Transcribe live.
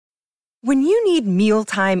When you need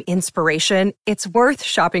mealtime inspiration, it's worth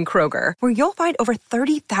shopping Kroger, where you'll find over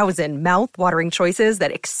 30,000 mouth-watering choices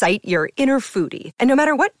that excite your inner foodie. And no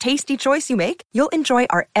matter what tasty choice you make, you'll enjoy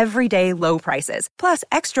our everyday low prices, plus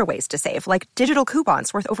extra ways to save, like digital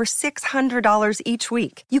coupons worth over $600 each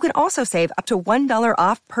week. You can also save up to $1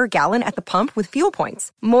 off per gallon at the pump with fuel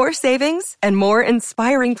points. More savings and more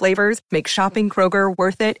inspiring flavors make shopping Kroger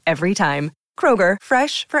worth it every time. Kroger,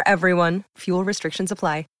 fresh for everyone. Fuel restrictions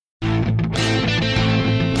apply.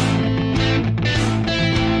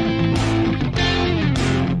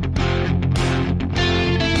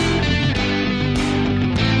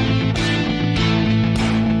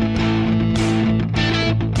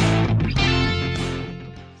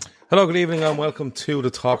 Hello, good evening and welcome to the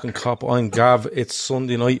Talkin Cop. I'm Gav. It's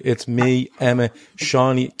Sunday night. It's me, Emma,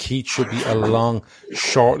 Shawnee, Keith should be along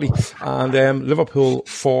shortly. And Liverpool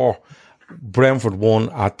 4, Brentford 1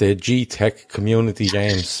 at the G-Tech Community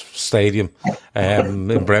Games Stadium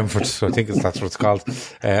in Brentford. So I think that's what it's called.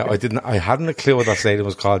 I hadn't a clue what that stadium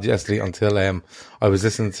was called yesterday until I was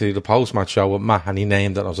listening to the post-match show with Matt and he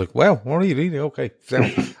named it. I was like, well, what are you really? Okay. So,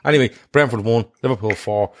 anyway, Brentford 1, Liverpool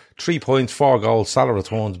 4, 3 points, 4 goals, Salah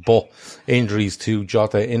returns, but injuries to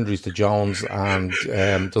Jota, injuries to Jones, and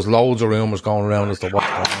there's loads of rumours going around as to what's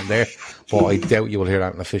going on there. But I doubt you will hear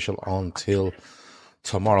that in official until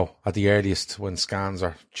tomorrow at the earliest, when scans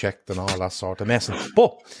are checked and all that sort of messing.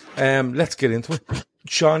 But let's get into it.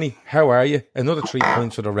 Shawnee, how are you? Another 3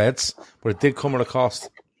 points for the Reds, but it did come at a cost.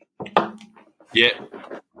 Yeah,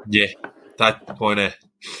 that kind of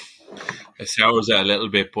sours it a little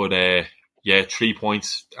bit, but 3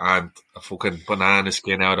 points and a fucking banana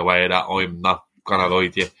skin out of the way of that. I'm not gonna lie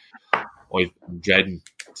to you, I've been dreading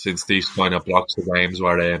since these kind of blocks of games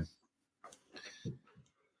were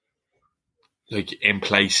like in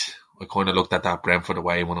place. I kind of looked at that Brentford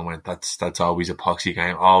away when I went, that's always a poxy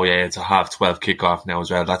game. Oh yeah, it's a 12:30 kickoff now as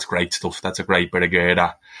well. That's great stuff. That's a great bit of gear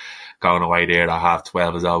that going away there at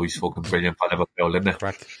 12:30 is always fucking brilliant for Liverpool, isn't it?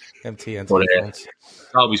 Crack. MT but,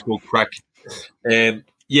 always good crack.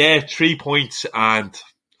 3 points and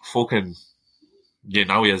fucking, you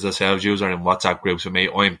know, as ourselves, user in WhatsApp groups with me,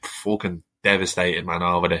 I'm fucking devastated, man,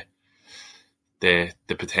 over the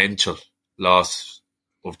potential loss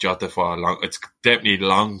of Jota for a long. It's definitely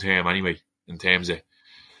long term anyway, in terms of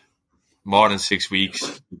more than 6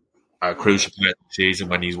 weeks, a crucial part of the season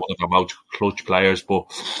when he's one of our most clutch players. But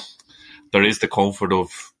there is the comfort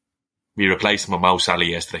of we replaced him with Mo Salah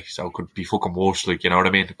yesterday, so it could be fucking worse. Like, you know what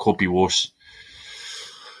I mean? It could be worse.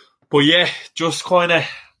 But yeah, just kind of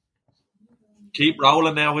keep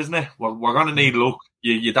rolling now, isn't it? We're gonna need luck.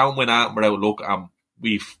 You don't win out without luck.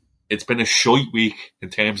 It's been a shite week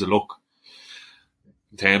in terms of luck.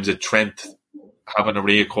 In terms of Trent having a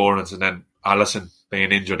reoccurrence and then Alisson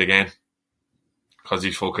being injured again because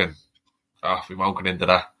he's fucking. We won't get into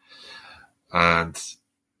that. And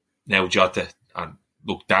now Jota, and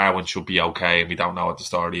look, Darwin should be okay, and we don't know what the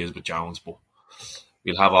story is with Jones, but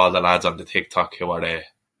we'll have all the lads on the TikTok who are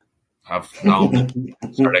have known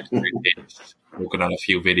looking at a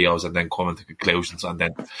few videos and then coming to conclusions, and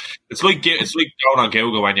then it's like going on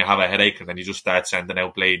Google when you have a headache and then you just start sending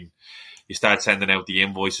out bleeding. You start sending out the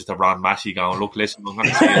invoices to Ron Massey going, look, listen, I'm going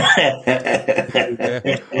to see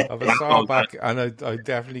it. I've a sore back and I'm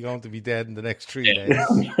definitely going to be dead in the next 3 days.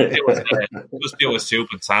 Just do a soup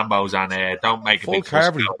and sambos and don't make full a big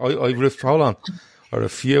carvery. Hold on. I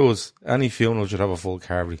refuse. Any funeral should have a full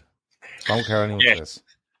carvery. Don't care anyone says.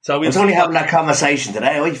 So I was only having that conversation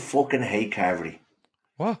today. I fucking hate carvery.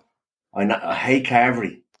 What? I hate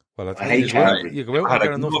carvery. Well, I hate carvery. You go out and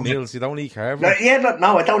get enough meals. You don't eat carvery.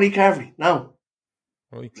 No, I don't eat carvery. No.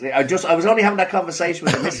 Right. I was only having that conversation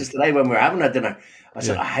with the missus today when we were having our dinner. I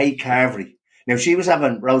said, I hate carvery. Now, she was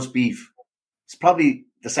having roast beef. It's probably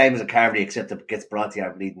the same as a carvery, except it gets brought to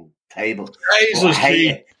our bleeding table. Jesus, I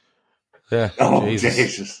hate it. Yeah. Oh,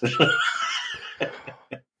 Jesus.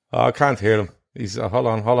 I can't hear him. He's hold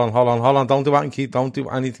on. Don't do that, Keith. Don't do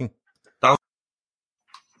anything.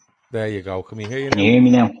 There you go. Can we hear you now? Can you hear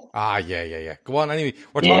me now? Yeah. Go on, anyway.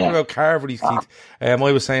 We're talking about carveries, Keith. I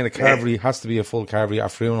was saying a carvery has to be a full carvery at a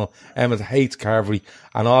funeral. Emma hates carvery,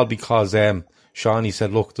 and all because Shawnee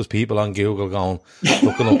said, look, there's people on Google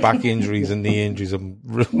looking up back injuries and knee injuries and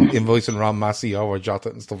invoicing Ron Massey over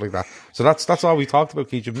Jota and stuff like that. So that's all we talked about,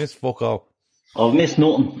 Keith. You've missed fuck all. I've missed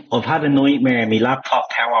nothing. I've had a nightmare. My laptop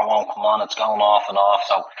power won't come on. It's going off and off.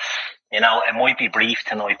 So, it might be brief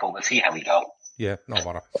tonight, but we'll see how we go. Yeah, no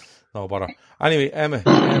bother. Anyway, Emma,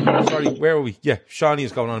 sorry, where are we? Yeah, Shawnee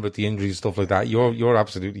is going on about the injuries and stuff like that. You're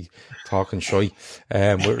absolutely talking shy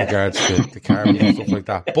with regards to carry and stuff like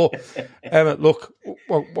that. But Emma, look,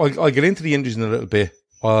 I'll get into the injuries in a little bit.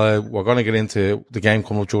 we're going to get into the game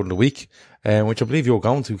coming up during the week, which I believe you're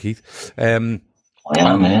going to, Keith. I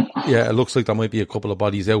am, man. Yeah, it looks like there might be a couple of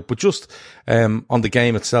bodies out, but just on the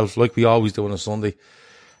game itself, like we always do on a Sunday,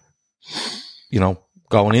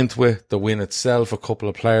 going into it, the win itself, a couple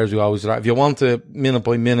of players we always do. If you want a minute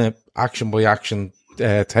by minute, action by action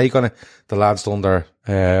take on it, the lads done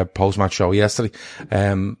their post-match show yesterday,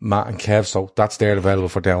 Matt and Kev, so that's there available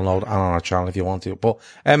for download and on our channel if you want to. But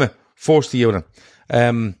Emma, first to you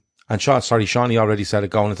then. And Shawnee already said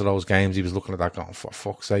it going into those games, he was looking at that going, for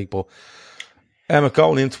fuck's sake, but Emma,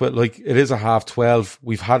 going into it, like, it is a 12:30.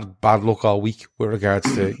 We've had bad luck all week with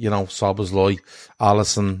regards to, Szoboszlai,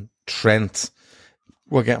 Allison, Trent.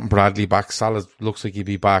 We're getting Bradley back. Salah looks like he'll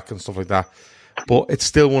be back and stuff like that. But it's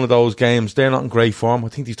still one of those games. They're not in great form. I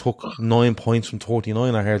think they took 9 points from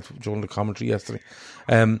 39, I heard during the commentary yesterday.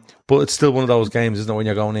 But it's still one of those games, isn't it, when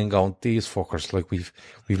you're going in going, these fuckers, like, we've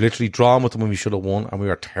literally drawn with them when we should have won, and we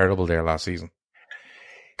were terrible there last season.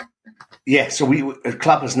 Yeah, so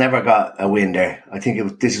Klopp has never got a win there. I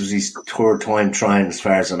think this was his third time trying, as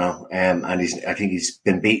far as I know, and I think he's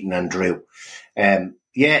been beaten and drew.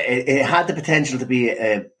 It had the potential to be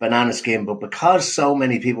a banana skin, but because so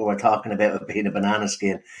many people were talking about it being a banana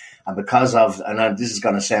skin, and because of, and this is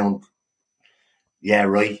going to sound,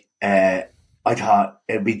 right, I thought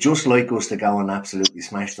it'd be just like us to go and absolutely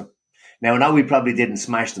smash them. Now, I know we probably didn't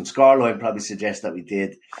smash them. Scoreline probably suggests that we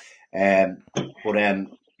did, yeah,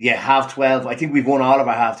 12:30. I think we've won all of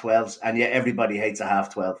our 12:30s, and yet everybody hates a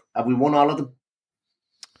 12:30. Have we won all of them?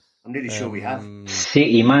 I'm nearly sure we have. Man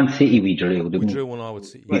City we drew. We drew one all with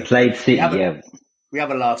City. We played City, We have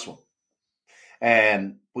a lost one.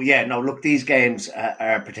 But yeah, no, look, these games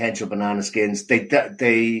are potential banana skins.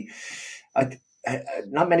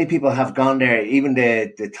 Not many people have gone there. Even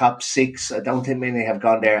the top six, I don't think many have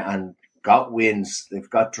gone there and got wins. They've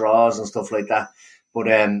got draws and stuff like that. But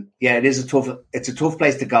it's a tough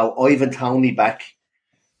place to go. Ivan Toney back,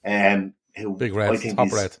 who Big Red, I think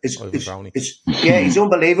top red. Ivan Toney. He's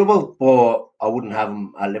unbelievable. But I wouldn't have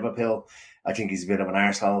him at Liverpool. I think he's a bit of an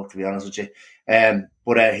arsehole, to be honest with you.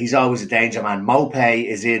 But he's always a danger man. Mopay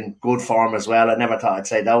is in good form as well. I never thought I'd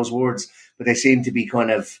say those words, but they seem to be kind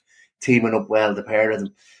of teaming up well, the pair of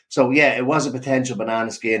them. So yeah, it was a potential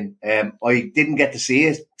banana skin. I didn't get to see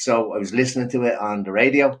it, so I was listening to it on the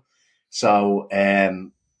radio. So I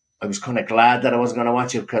was kind of glad that I wasn't going to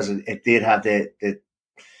watch it, because it did have the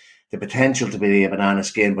potential to be a banana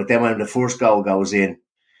skin. But then when the first goal goes in,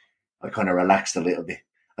 I kind of relaxed a little bit.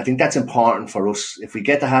 I think that's important for us. If we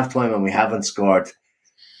get to half-time and we haven't scored,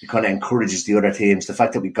 it kind of encourages the other teams. The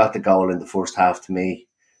fact that we got the goal in the first half, to me,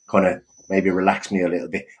 kind of maybe relaxed me a little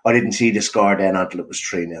bit. I didn't see the score then until it was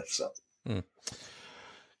 3-0. So,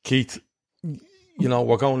 Keith,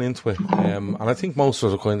 we're going into it, and I think most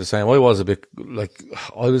of us are kind of the same. I was a bit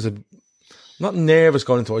not nervous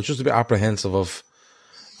going into it. I was just a bit apprehensive of,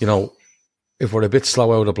 if we're a bit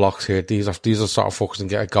slow out of the blocks here, these are sort of fuckers and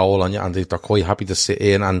get a goal on you, and they're quite happy to sit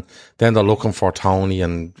in, and then they're looking for Toney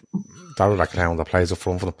and that other clown that plays up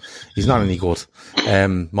front for them. He's not any good,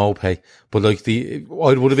 Mopay. But I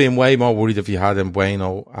would have been way more worried if you had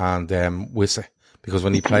Bueno and Wisse, because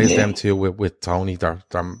when he plays them two with Toney, they're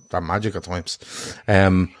magic at times.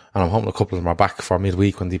 And I'm hoping a couple of them are back for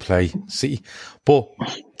midweek when they play City. But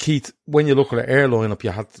Keith, when you look at the air lineup,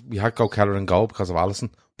 we had Keller in goal because of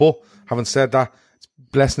Allison. But having said that, it's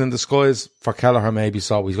blessing in disguise for Kelleher maybe.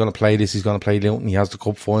 So he's going to play this. He's going to play Luton. He has the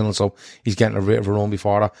cup final, so he's getting a bit of a run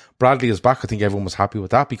before that. Bradley is back. I think everyone was happy with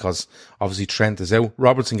that, because obviously Trent is out.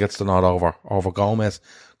 Robertson gets the nod over Gomez.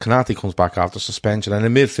 Konate comes back after suspension. And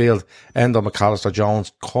in midfield, Endo, McAllister,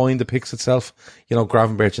 Jones kind of picks itself.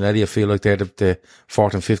 Gravenberch and Eddie, I feel like they're the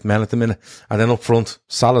fourth and fifth men at the minute. And then up front,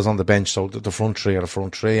 Salah's on the bench, so the front three are the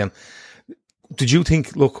front three. And did you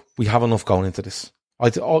think, look, we have enough going into this?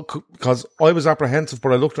 Because I was apprehensive,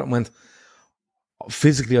 but I looked at it and went,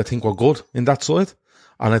 physically, I think we're good in that side.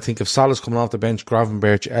 And I think if Salah's coming off the bench,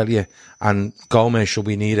 Gravenberch, Elliott and Gomez should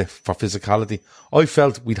be needed for physicality. I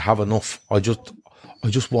felt we'd have enough. I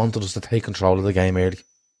just wanted us to take control of the game early.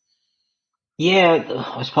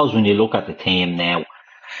 Yeah, I suppose when you look at the team now,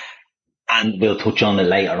 and we'll touch on it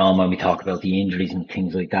later on when we talk about the injuries and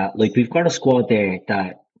things like that, like, we've got a squad there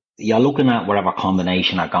that you're looking at whatever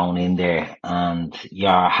combination are going in there, and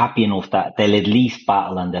you're happy enough that they'll at least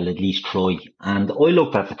battle and they'll at least try. And I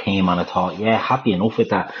looked at the team and I thought, yeah, happy enough with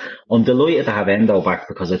that. I'm delighted to have Endo back,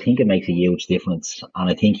 because I think it makes a huge difference, and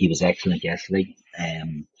I think he was excellent yesterday.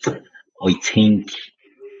 I think,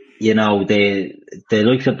 the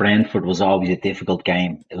likes of Brentford was always a difficult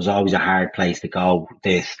game. It was always a hard place to go.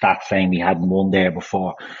 The stats saying we hadn't won there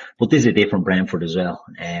before, but this is a different Brentford as well.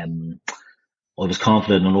 I was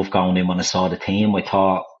confident enough going in when I saw the team. I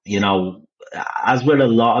thought, as with a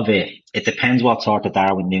lot of it, it depends what sort of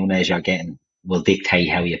Darwin Núñez you're getting will dictate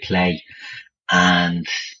how you play. And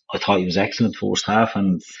I thought he was excellent first half,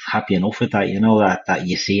 and happy enough with that. That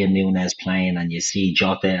you see a Núñez playing and you see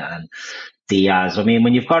Jota and Diaz. I mean,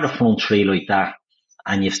 when you've got a front three like that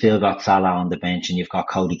and you've still got Salah on the bench and you've got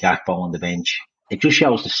Cody Gakpo on the bench, it just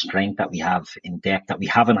shows the strength that we have in depth that we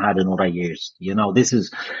haven't had in other years.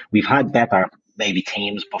 We've had better maybe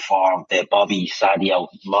teams before, the Bobby, Sadio,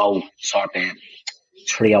 Mo sort of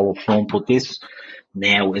trio up front, but this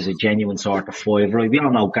now is a genuine sort of five. Right? We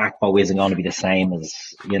all know Gakpo isn't going to be the same as,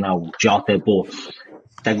 Jota, but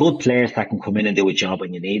they're good players that can come in and do a job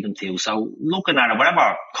when you need them to. So looking at it,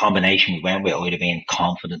 whatever combination we went with, I would have been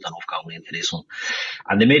confident enough going into this one.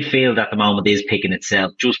 And the midfield at the moment is picking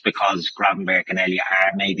itself just because Gravenberch and Elliott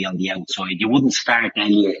are maybe on the outside. You wouldn't start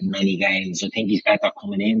Elliott in many games. I think he's better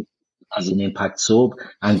coming in as an impact sub.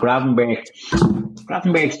 And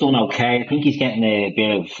Gravenberch's done okay. I think he's getting a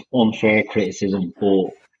bit of unfair criticism,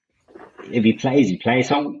 but if he plays, he plays.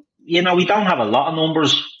 So, we don't have a lot of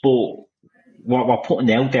numbers, but what we're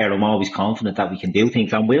putting out there, I'm always confident that we can do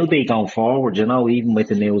things, and will be going forward. Even with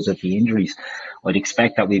the news of the injuries, I'd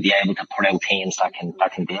expect that we'll be able to put out teams that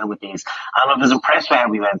can deal with these. And I was impressed with how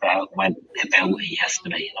we went about it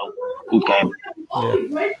yesterday. Good game.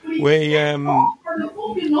 Yeah.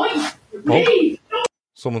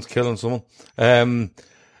 Someone's killing someone.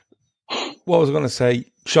 What was I going to say?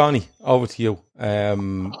 Shawnee, over to you.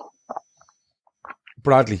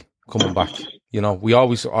 Bradley coming back. We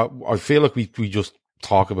always, I feel like we just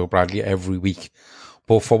talk about Bradley every week,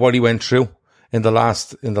 but for what he went through in the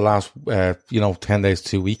last 10 days,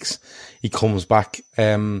 2 weeks, he comes back.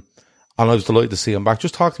 And I was delighted to see him back.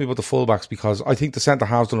 Just talk to me about the fullbacks, because I think the centre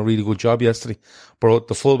halves done a really good job yesterday, but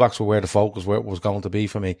the fullbacks were where the focus was going to be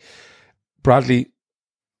for me. Bradley,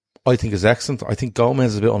 I think, is excellent. I think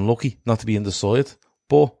Gomez is a bit unlucky not to be in the side,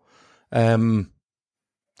 but the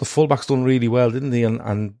fullbacks done really well, didn't they?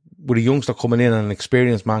 And with a youngster coming in and an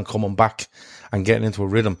experienced man coming back and getting into a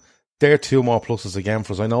rhythm, they're two more pluses again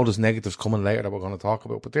for us. I know there's negatives coming later that we're going to talk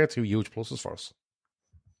about, but they're two huge pluses for us.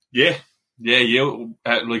 Yeah,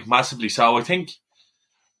 massively so. I think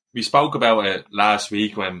we spoke about it last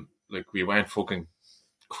week when we went fucking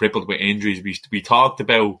crippled with injuries. We talked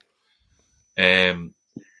about the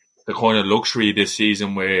kind of luxury this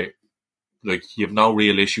season where you have no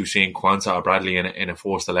real issue seeing Quansah or Bradley in a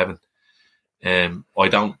forced 11. I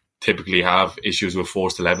don't typically have issues with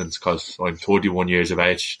forced 11s because I'm 31 years of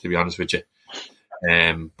age, to be honest with you.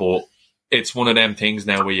 But it's one of them things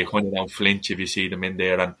now where you kind of don't flinch if you see them in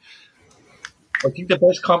there. And I think the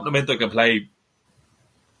best compliment I can play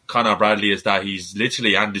Conor Bradley is that he's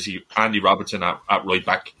literally Andy Robertson at right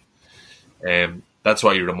back. That's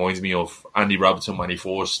why he reminds me of Andy Robertson when he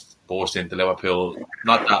burst into Liverpool.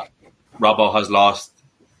 Not that Robbo has lost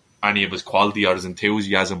any of his quality or his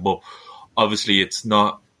enthusiasm, but obviously it's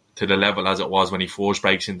not to the level as it was when he force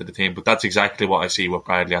breaks into the team. But that's exactly what I see with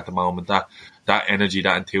Bradley at the moment. That energy,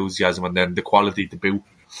 that enthusiasm, and then the quality to boot.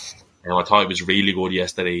 I thought it was really good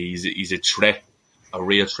yesterday. He's a threat, a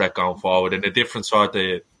real threat going forward, and a different sort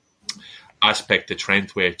of aspect to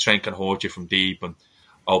Trent, where Trent can hold you from deep and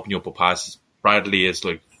open you up with passes. Bradley is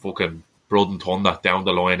like fucking blood and thunder down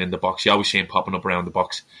the line in the box. You always see him popping up around the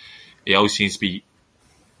box. He always seems to be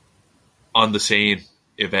on the scene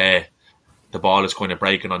if the ball is kind of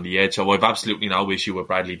breaking on the edge. So I've absolutely no issue with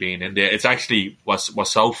Bradley being in there. It's actually was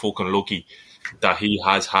so fucking lucky that he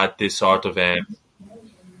has had this sort of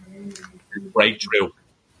breakthrough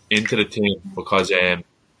into the team, because Trent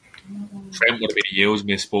would have been a huge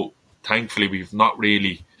miss, but thankfully there's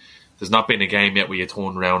not been a game yet where you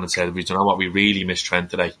turn around and said, you know what, we really missed Trent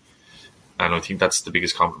today. And I think that's the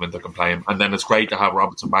biggest compliment I can play him. And then it's great to have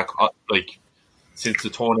Robertson back. Since the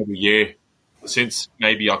turn of the year, since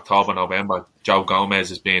maybe October, November, Joe Gomez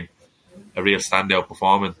has been a real standout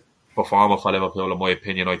performer for Liverpool, in my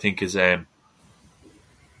opinion. I think I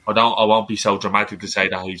won't be so dramatic to say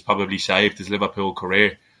that he's probably saved his Liverpool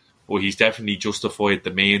career, but he's definitely justified the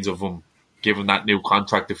means of him given that new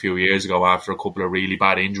contract a few years ago after a couple of really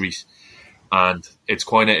bad injuries. And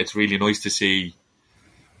it's really nice to see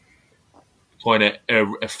kind of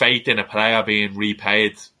a faith in a player being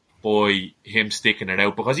repaid by him sticking it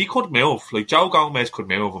out, because he could move. Like Joe Gomez could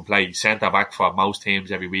move and play centre back for most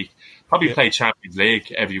teams every week. Probably play Champions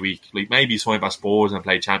League every week. Like maybe sign for Spurs and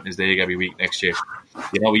play Champions League every week next year.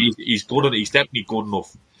 He's good. He's definitely good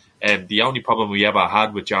enough. And the only problem we ever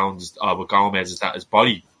had with with Gomez is that his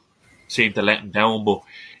body seemed to let him down, but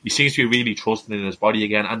he seems to be really trusting in his body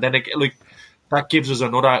again. And then that gives us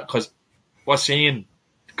another, because we're seeing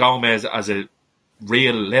Gomez as a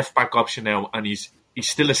real left back option now, and he's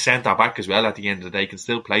still a centre back as well. At the end of the day, can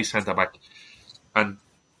still play centre back. And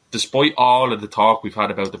despite all of the talk we've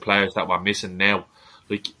had about the players that we're missing now,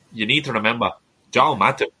 like, you need to remember, Joel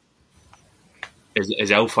Matip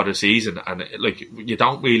is out for the season, and like, you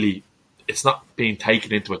don't really, it's not being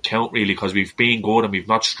taken into account really, because we've been good and we've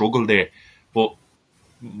not struggled there. But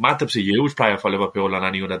Matip's a huge player for Liverpool on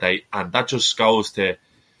any other day, and that just goes to,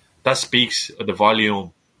 that speaks of the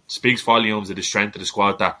volume, speaks volumes of the strength of the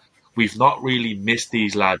squad, that we've not really missed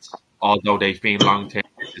these lads, although they've been long-term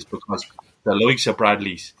misses, because the likes of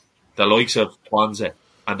Bradley's, the likes of Kwanzaa,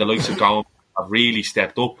 and the likes of Gomez have really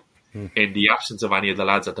stepped up in the absence of any of the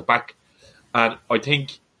lads at the back. And I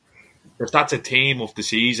think if that's a theme of the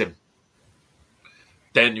season,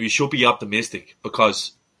 then we should be optimistic,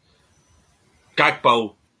 because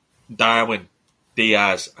Gakpo, Darwin,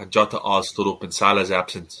 Diaz and Jota all stood up in Salah's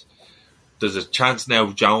absence. There's a chance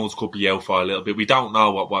now Jones could be out for a little bit. We don't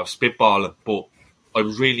know what spitballing, but I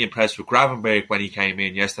was really impressed with Gravenberch when he came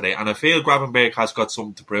in yesterday, and I feel Gravenberch has got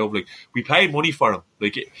something to prove. Like, we paid money for him.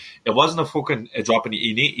 Like, it wasn't a drop in.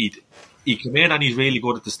 He came in and he's really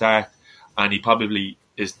good at the start, and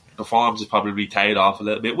his performance is probably tailed off a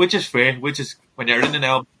little bit, which is fair. Which is, when you're in and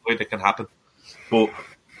out, that can happen. But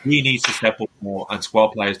he needs to step up more, and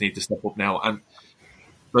squad players need to step up now. And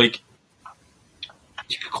like,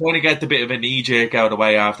 you kind of get a bit of a knee jerk out of the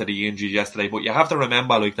way after the injuries yesterday, but you have to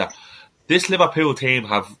remember, like, that this Liverpool team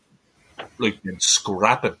have, like, been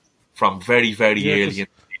scrapping from very, very early in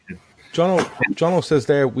the season. Jono says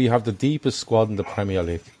there, we have the deepest squad in the Premier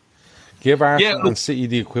League. Give Arsenal and City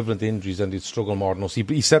the equivalent injuries and they'd struggle more than us.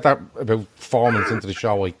 He said that about 4 minutes into the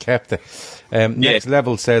show. I kept it. Next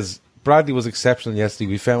Level says, Bradley was exceptional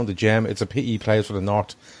yesterday. We found a gem. It's a pity he plays for the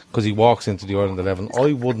North because he walks into the Ireland 11.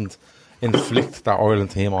 I wouldn't inflict that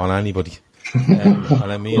Ireland team on anybody. And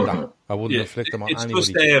I mean that. I wouldn't inflict them on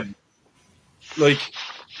anybody. Just, like,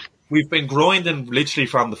 we've been grinding literally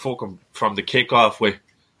from the kick-off with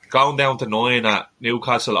going down to 9 at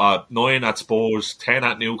Newcastle, 9 at Spurs, 10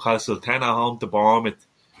 at Newcastle, 10 at home to Bournemouth.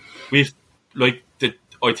 I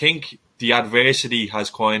think the adversity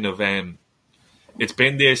has kind of, it's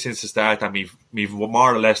been there since the start, and we've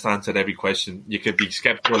more or less answered every question. You could be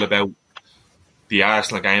sceptical about the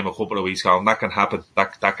Arsenal game a couple of weeks ago, and that can happen.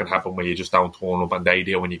 That can happen when you just don't turn up, and they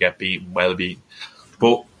do when you get beaten, well beaten.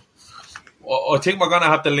 But I think we're going to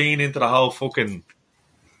have to lean into the whole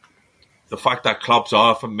the fact that Klopp's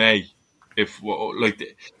off in May. It's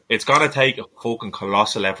going to take a fucking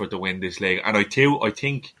colossal effort to win this league, and I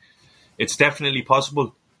think it's definitely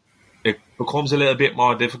possible. It becomes a little bit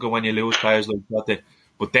more difficult when you lose players like that.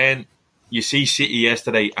 But then you see City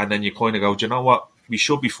yesterday, and then you kind of go, do you know what? We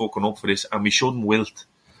should be fucking up for this, and we shouldn't wilt,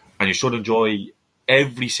 and you should enjoy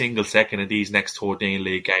every single second of these next 13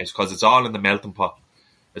 league games, because it's all in the melting pot.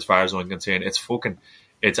 As far as I'm concerned,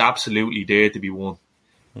 it's absolutely there to be won.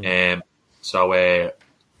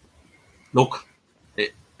 Look,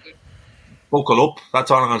 buckle up.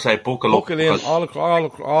 That's all I'm going to say. Buckle up. In.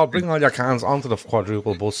 All bring all your cans onto the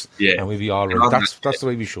quadruple bus, and we'll be all right. That's the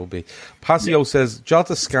way we should be. Passio says,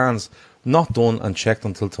 Jota scans not done and checked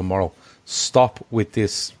until tomorrow. Stop with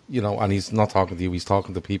this, and he's not talking to you, he's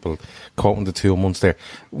talking to people quoting the 2 months there.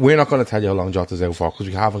 We're not going to tell you how long Jota's out for, because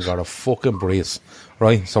we haven't got a fucking brace,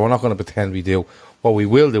 right? So we're not going to pretend we do. What we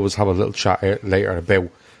will do is have a little chat later about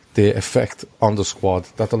the effect on the squad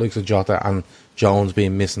that the likes of Jota and Jones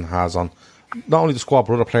being missing has on not only the squad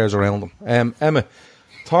but other players around them. Emma,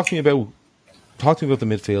 talk to me about the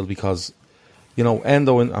midfield, because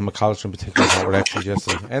Endo and McAllister in particular were extras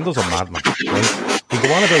yesterday. Endo's a madman, right? We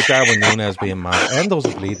go on about Darwin Núñez being mad. Endo's a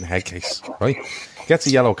bleeding head case, right? Gets a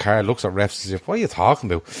yellow card, looks at refs as if, what are you talking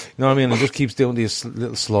about? You know what I mean? And just keeps doing these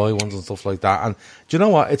little sly ones and stuff like that. And do you know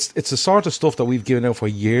what? It's the sort of stuff that we've given out for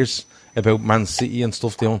years about Man City and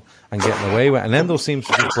stuff doing and getting away with. And Endo seems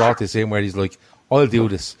to have brought this in where he's like, I'll do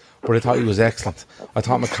this. But I thought he was excellent. I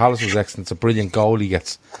thought McAllister was excellent. It's a brilliant goal he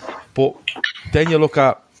gets. But then you look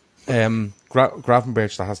at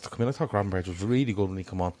Gravenberch that has to come in. I thought Gravenberch was really good when he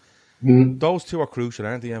came on. Those two are crucial,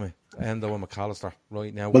 aren't they, Emmy? Endo and McAllister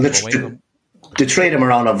right now. Well, the three of them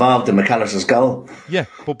are all involved in McAllister's goal. Yeah,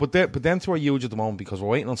 but them two are huge at the moment because we're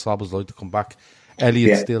waiting on Szoboszlai to come back.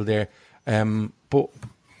 Elliott's still there. But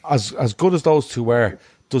as good as those two were,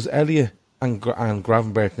 does Elliott and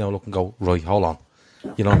Gravenberch now look and go, right, hold on.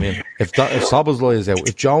 You know what I mean? If Szoboszlai is out,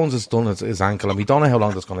 if Jones has done his ankle, and we don't know how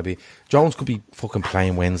long that's going to be, Jones could be fucking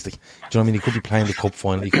playing Wednesday. Do you know what I mean? He could be playing the cup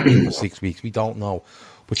final. He could be for 6 weeks. We don't know.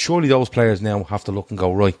 But surely those players now have to look and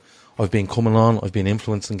go, right, I've been coming on, I've been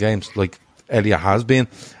influencing games like Elliott has been.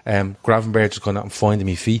 Gravenberch is going out and finding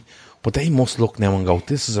me feet. But they must look now and go,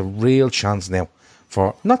 this is a real chance now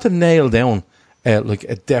for not to nail down like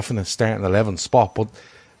a definite starting 11 spot, but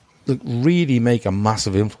like really make a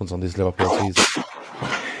massive influence on this Liverpool season.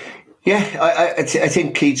 Yeah, I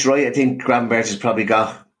think Keith's right. I think Gravenberch has probably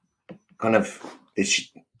got kind of the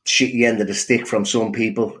shitty end of the stick from some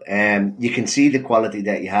people. You can see the quality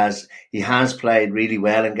that he has. He has played really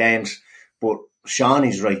well in games, but Sean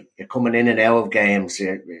is right. You're coming in and out of games.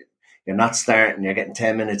 You're not starting. You're getting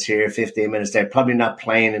 10 minutes here, 15 minutes there. Probably not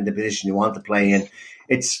playing in the position you want to play in.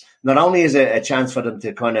 It's not only is it a chance for them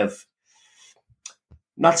to kind of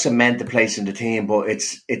not cement the place in the team, but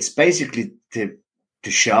it's basically to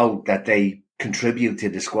show that they contribute to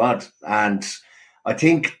the squad. And I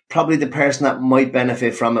think probably the person that might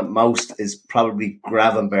benefit from it most is probably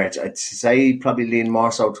Gravenberch. I'd say probably lean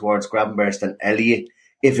more so towards Gravenberch than Elliott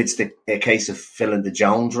if it's a case of filling the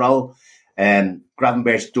Jones role.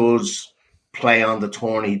 Gravenberch does play on the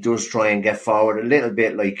turn. He does try and get forward a little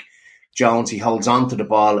bit like Jones. He holds on to the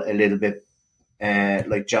ball a little bit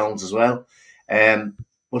like Jones as well.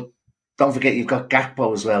 But don't forget you've got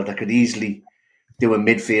Gakpo as well that could easily do a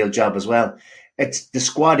midfield job as well. It's the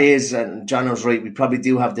squad is, and Jono's right, we probably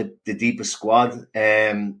do have the deepest squad.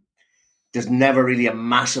 There's never really a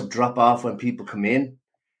massive drop off when people come in.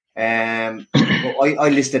 But I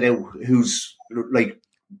listed out who's like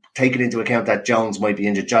taking into account that Jones might be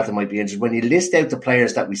injured, Jota might be injured. When you list out the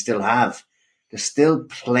players that we still have, there's still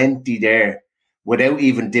plenty there without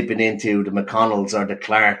even dipping into the McConnells or the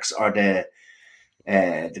Clarks or the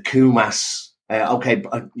Kumas. Okay,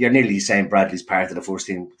 you're nearly saying Bradley's part of the first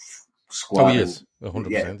team squad. Oh, he is. 100%.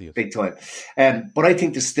 Yeah, he is. big time. But I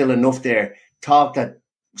think there's still enough there. Talk that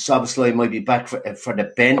Szoboszlai might be back for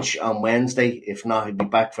the bench on Wednesday. If not, he'll be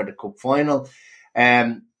back for the cup final.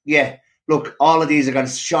 Yeah, look, all of these are going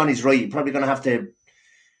to... Shawnee's right. You're probably going to have to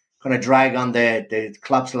kind of drag on the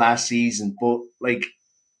Klopp's last season. But, like,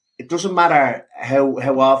 it doesn't matter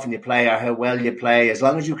how often you play or how well you play. As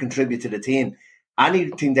long as you contribute to the team,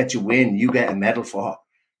 anything that you win, you get a medal for.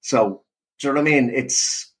 So, do you know what I mean?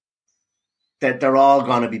 It's that they're all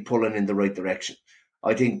going to be pulling in the right direction.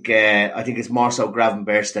 I think it's more so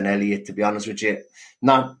Gravenberch than Elliott, to be honest with you.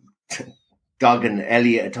 Not dogging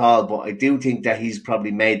Elliott at all, but I do think that he's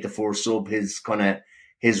probably made the first sub his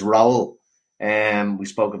role. We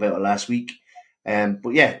spoke about it last week. But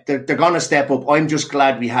yeah, they're going to step up. I'm just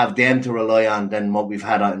glad we have them to rely on than what we've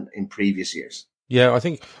had in previous years. Yeah, I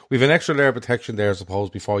think we've an extra layer of protection there, I suppose,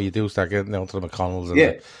 before you do start getting down to the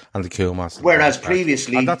McConnells and the Kumas. Whereas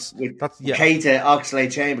previously, that's Keita,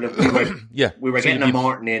 Oxlade, Chamberlain, we were getting a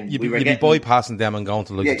Martin in. You'd be bypassing them and going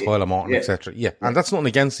to like the Tyler Martin, etc. Yeah, and that's nothing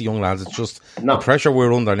against the young lads. It's just the pressure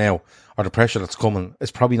we're under now, or the pressure that's coming,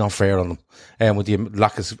 is probably not fair on them. With the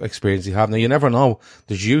lack of experience you have now, you never know.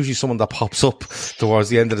 There's usually someone that pops up towards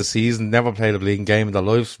the end of the season, never played a league game in their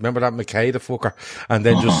lives. Remember that McKay, the fucker, and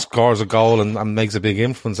then just scores a goal and makes a big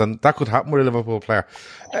influence, and that could happen with a Liverpool player.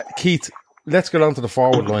 Keith, let's get on to the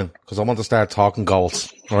forward line, because I want to start talking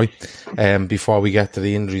goals, right? Before we get to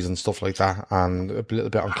the injuries and stuff like that, and a little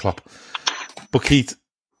bit on Klopp. But Keith,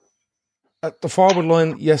 the forward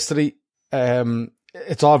line yesterday,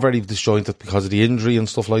 it's all very disjointed because of the injury and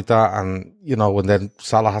stuff like that, and and then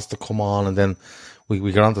Salah has to come on, and then we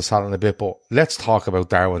get on to Salah in a bit. But let's talk about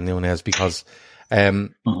Darwin Núñez, because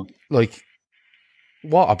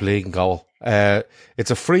what a blatant goal. It's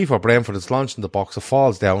a free for Brentford. It's launched in the box. It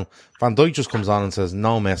falls down. Van Dijk just comes on and says,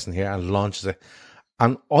 no messing here, and launches it.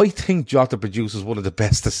 And I think Jota produces one of the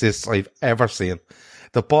best assists I've ever seen.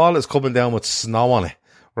 The ball is coming down with snow on it,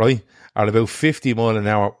 right? At about 50 miles an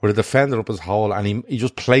hour with a defender up his hole, and he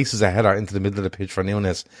just places a header into the middle of the pitch for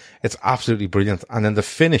Núñez. It's absolutely brilliant. And then the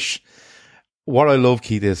finish, what I love,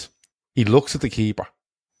 Keith, is he looks at the keeper,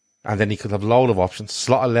 and then he could have a load of options.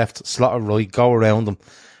 Slot it left, slot it right, go around him,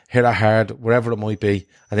 hit it hard, wherever it might be.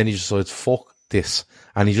 And then he just decides, fuck this.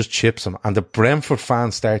 And he just chips him. And the Brentford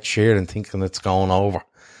fans start cheering, thinking it's going over.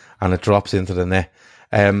 And it drops into the net.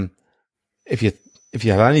 If you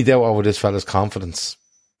have any doubt over this fella's confidence,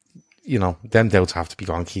 them doubts have to be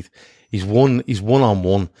gone, Keith. He's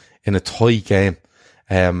one-on-one in a tight game.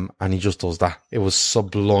 And he just does that. It was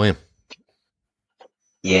sublime.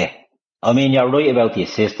 Yeah. I mean, you're right about the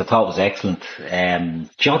assist. I thought it was excellent.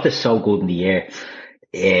 Jota's so good in the air.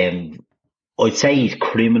 I'd say he's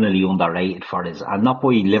criminally underrated for his, and not by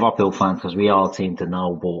Liverpool fans, because we all seem to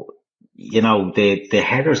know, but the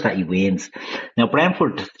headers that he wins. Now,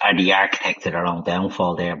 Brentford are the architects of their own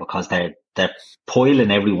downfall there, because they're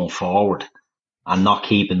piling everyone forward and not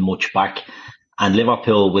keeping much back. And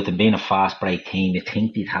Liverpool, with them being a fast break team, you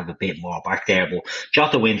think they'd have a bit more back there. But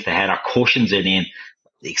Jota wins the header, cushions it in,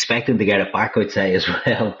 expecting to get it back, I'd say, as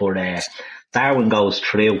well. But Darwin goes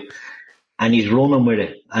through. and he's running with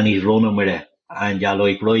it, and he's running with it, and you're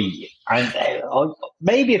like, right, and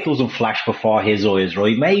maybe it doesn't flash before his eyes,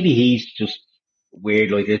 right? Maybe he's just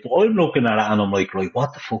weird like this, but I'm looking at it and I'm like, right,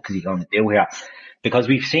 what the fuck is he going to do here? Because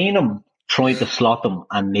we've seen him trying to slot them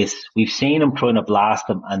and miss. We've seen him trying to blast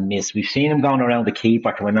them and miss. We've seen him going around the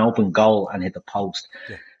keeper to an open goal and hit the post.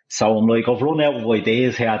 Yeah. So I'm like, I've run out of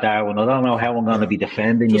ideas here, Darwin. I don't know how I'm going to be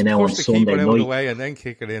defending just you now on Sunday night. Just push the keeper out of the way and then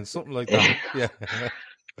kick it in, something like that. Yeah.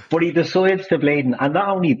 But he decides to bleeding, and not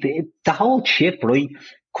only the whole chip, right?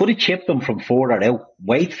 Could have chipped him from further out.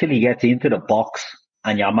 Wait till he gets into the box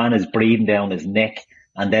and your man is breathing down his neck,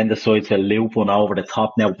 and then decides to loop one over the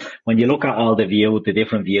top. Now, when you look at all the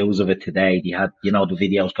different views of it today, they had, the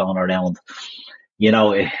videos going around.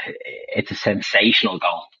 It's a sensational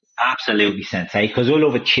goal. Absolutely sensational. Because I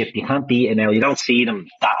love a chip. You can't beat it now. You don't see them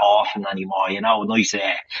that often anymore. A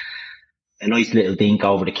nice little dink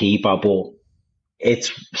over the keeper, but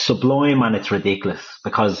it's sublime and it's ridiculous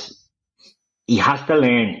because he has to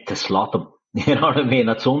learn to slot them. You know what I mean?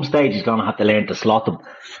 At some stage, he's going to have to learn to slot them.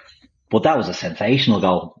 But that was a sensational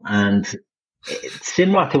goal. And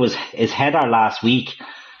similar to his header last week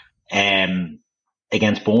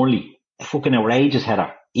against Burnley, a fucking outrageous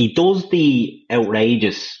header. He does the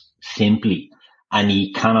outrageous simply, and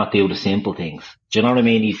he cannot do the simple things. Do you know what I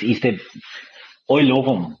mean? I love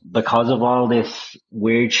him because of all this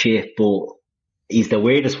weird shit, but he's the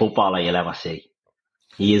weirdest footballer you'll ever see.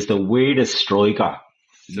 He is the weirdest striker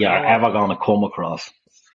you're ever going to come across.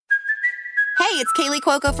 Hey, it's Kaylee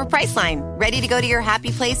Cuoco for Priceline. Ready to go to your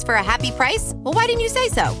happy place for a happy price? Well, why didn't you say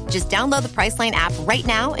so? Just download the Priceline app right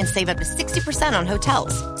now and save up to 60% on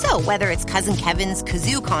hotels. So whether it's Cousin Kevin's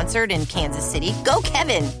Kazoo Concert in Kansas City, go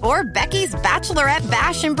Kevin, or Becky's Bachelorette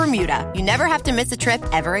Bash in Bermuda, you never have to miss a trip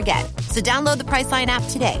ever again. So download the Priceline app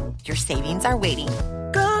today. Your savings are waiting.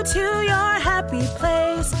 Go to your happy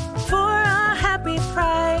place for a happy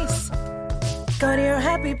price. Go to your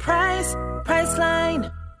happy price,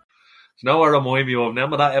 Priceline. You know what remind me of?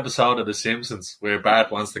 Remember that episode of The Simpsons where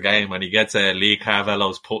Bart wants the game and he gets a Lee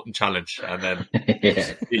Carvello's putting challenge, and then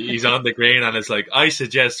he's on the green and it's like, I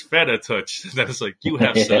suggest feather touch. And then it's like, you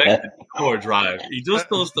have selected power drive. He just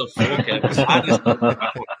does the fuck.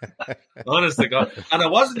 Honest to God. And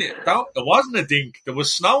it wasn't a dink. There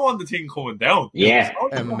was snow on the thing coming down. Yeah.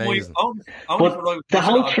 Amazing. But the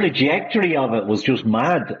whole trajectory of it was just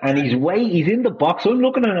mad. And he's in the box. I'm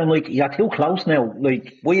looking at him like, you're too close now.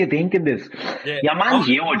 Like, what are you thinking this? Yeah. Your man's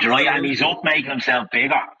huge, right? And he's up making himself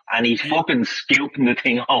bigger. And he's fucking scooping the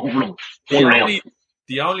thing over him.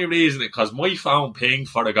 The only reason, because my phone pinged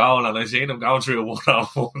for the goal and I seen him going through a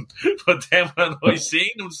one-on-one. But then when I seen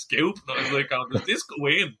him scooping, I was like, oh, does this go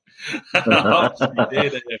in?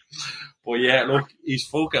 But yeah, look, he's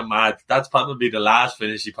fucking mad. That's probably the last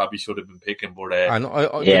finish he probably should have been picking. But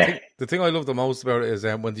the thing I love the most about it is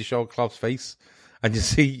when they show Klopp's face. And you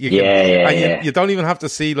see, you don't even have to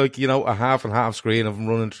see a half and half screen of him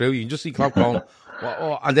running through. You can just see Klopp going,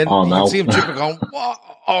 and then you can see him chipping going, what?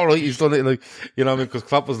 All right, he's done it. Because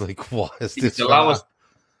Klopp was like, what is this?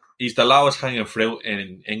 He's the lowest hanging fruit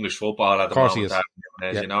in English football at the moment. Of course he is.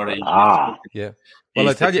 Yeah. Well,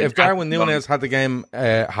 I tell you, if Darwin Núñez had the game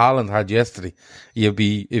Haaland had yesterday,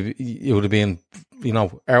 it would have been,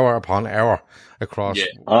 hour upon hour across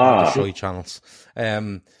the showy channels.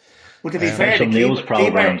 But to be fair,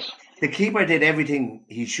 the keeper did everything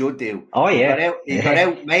he should do. Oh, yeah. He got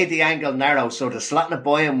out, made the angle narrow, so the slotting it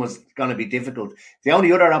by him was going to be difficult. The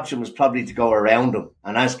only other option was probably to go around him.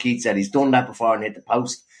 And as Keith said, he's done that before and hit the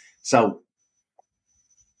post. So,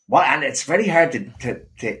 and it's very hard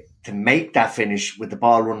to make that finish with the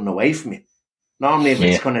ball running away from you. Normally, if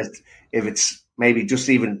it's maybe just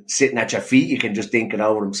even sitting at your feet, you can just dink it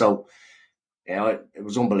over him. So, it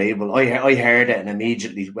was unbelievable. I heard it and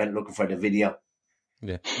immediately went looking for the video.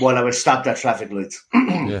 Yeah. While I was stopped at traffic lights.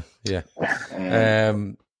 Yeah.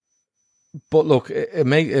 But look, it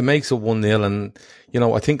makes it 1-0, and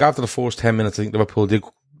I think after the first 10 minutes, I think Liverpool did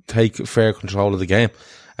take fair control of the game.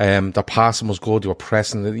 Their passing was good. They were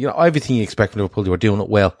pressing. Everything you expect from Liverpool, they were doing it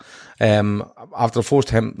well. After the first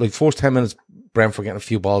 10 minutes, Brentford getting a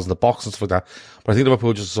few balls in the box and stuff like that. But I think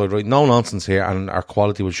Liverpool just decided, right, no nonsense here, and our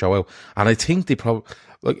quality will show out. And I think they probably,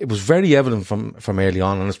 it was very evident from early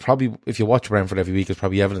on, and it's probably, if you watch Brentford every week, it's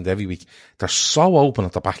probably evident every week. They're so open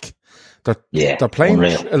at the back. They're playing,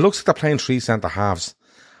 unreal. It looks like they're playing 3 centre halves,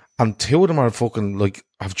 and 2 of them are fucking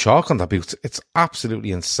have chalk on their boots. It's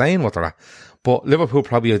absolutely insane what they're at. But Liverpool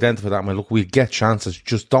probably identified that and went, look, we'll get chances,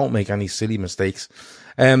 just don't make any silly mistakes.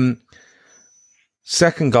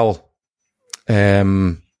 Second goal.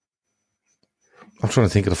 I'm trying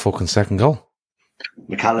to think of the fucking second goal.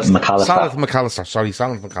 Salad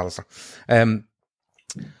McAllister.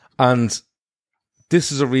 And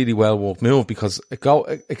this is a really well worked move because it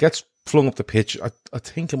gets flung up the pitch. I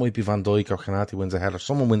think it might be Van Dijk or Kanati wins a header.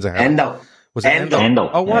 Someone wins a header. Endo. Was it Endo? Endo.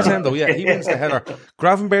 Oh, it was Endo, yeah. He wins the header.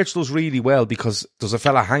 Gravenberch does really well because there's a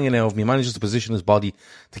fella hanging out of him. He manages to position his body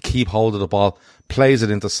to keep hold of the ball, plays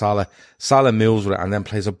it into Salah. Salah moves with it and then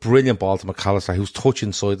plays a brilliant ball to McAllister, who's touch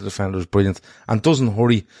inside the defender is brilliant and doesn't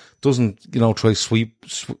hurry, doesn't, try sweep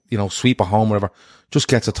it home or whatever. Just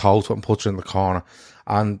gets a toe to it and puts it in the corner.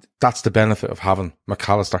 And that's the benefit of having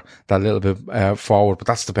McAllister that little bit forward, but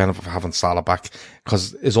that's the benefit of having Salah back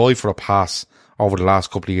because his eye for a pass over the last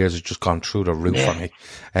couple of years has just gone through the roof for me.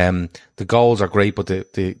 The goals are great, but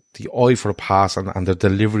the eye for a pass and the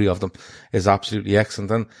delivery of them is absolutely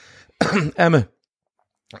excellent. And Emma,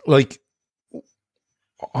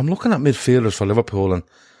 I'm looking at midfielders for Liverpool, and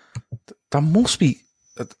there must be.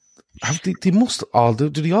 Do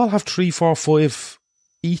they all have 3, 4, 5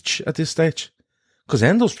 each at this stage? Because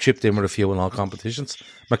Endo's chipped in with a few in all competitions.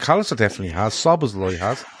 McAllister definitely has. Szoboszlai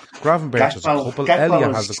has. Gravenberch has a couple.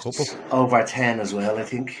 Elia has a couple. Over 10 as well, I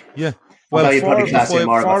think. Yeah. Well, four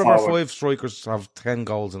of our 5 strikers have 10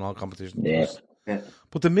 goals in all competitions. Yeah.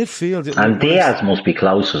 But the midfield... And Diaz must be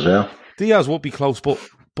close as well. Diaz would be close, but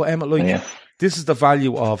Emma, this is the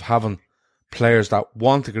value of having players that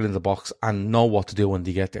want to get in the box and know what to do when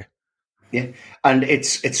they get there. Yeah, and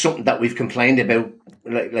it's something that we've complained about.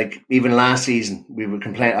 Like even last season, we were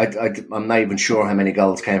complaining. I'm not even sure how many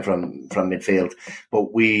goals came from midfield,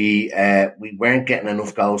 but we weren't getting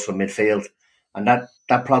enough goals from midfield, and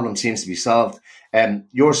that problem seems to be solved.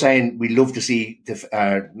 You're saying we love to see the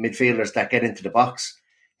midfielders that get into the box.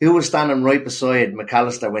 Who was standing right beside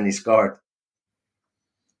McAllister when he scored?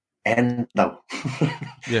 Endo.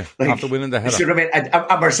 Yeah, after winning the header. You know what I mean?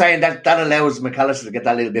 And we're saying that allows McAllister to get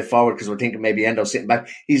that little bit forward because we're thinking maybe Endo sitting back.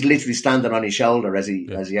 He's literally standing on his shoulder as he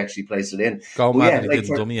actually plays it in. Go mad, he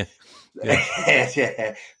didn't dummy you.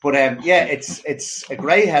 Yeah. But it's a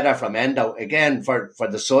great header from Endo. Again, for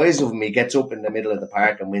the size of him, he gets up in the middle of the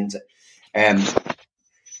park and wins it.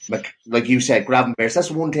 Like you said, Gravenberch.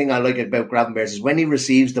 That's one thing I like about Gravenberch is when he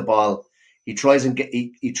receives the ball, he tries and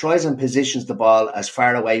positions the ball as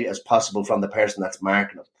far away as possible from the person that's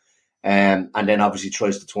marking him, and then obviously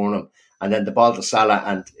tries to turn him, and then the ball to Salah.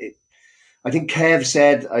 And I think Kev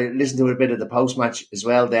said, I listened to a bit of the post match as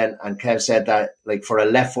well then, and Kev said that like for a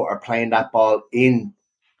left footer playing that ball in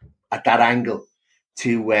at that angle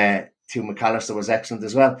to McAllister was excellent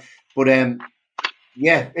as well. But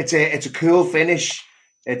it's a cool finish.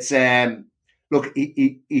 It's look,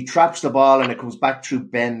 he traps the ball and it comes back through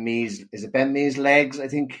Ben Mee's. Is it Ben Mee's legs? I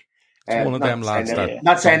think. One of them lads.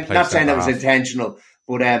 Not saying it was intentional,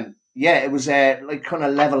 but it was like kind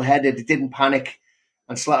of level-headed. He didn't panic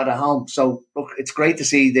and slotted it home. So look, it's great to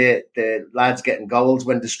see the lads getting goals.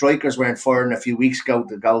 When the strikers weren't firing a few weeks ago,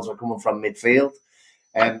 the goals were coming from midfield.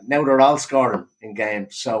 Now they're all scoring in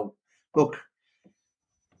games. So look,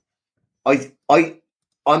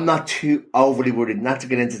 I'm not too overly worried. Not to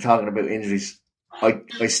get into talking about injuries.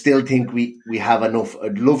 I still think we have enough.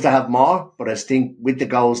 I'd love to have more, but I think with the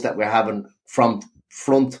goals that we're having from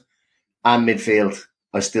front and midfield,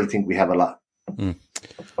 I still think we have a lot.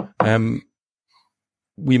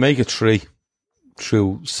 We make it 3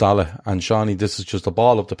 through Salah and Shawnee. This is just a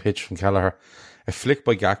ball up the pitch from Kelleher. A flick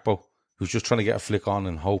by Gakpo, who's just trying to get a flick on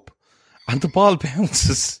in hope. And the ball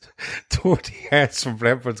bounces 30 yards from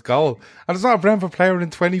Brentford's goal. And it's not a Brentford player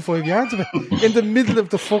in 25 yards of it, in the middle of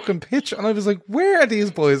the fucking pitch. And I was like, where are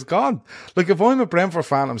these boys gone? Like, if I'm a Brentford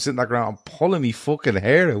fan, I'm sitting there ground, I'm pulling me fucking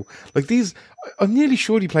hair out. Like, I'm nearly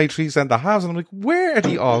sure he played 3 centre-halves. And I'm like, where are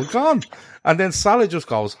they all gone? And then Salah just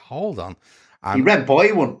goes, hold on. And he went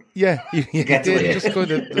by one. Yeah, he did. He just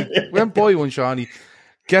kind of went by one, Sean. He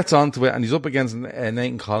gets onto it and he's up against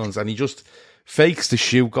Nathan Collins and he just fakes the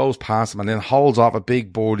shoot, goes past him and then holds off a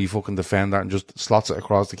big burly fucking defender and just slots it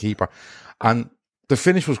across the keeper. And the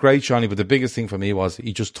finish was great, Shawnee, but the biggest thing for me was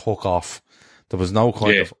he just took off. There was no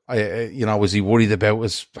kind of, was he worried about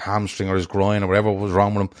his hamstring or his groin or whatever was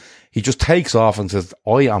wrong with him? He just takes off and says,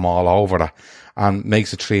 I am all over that, and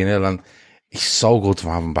makes it 3-0. And he's so good to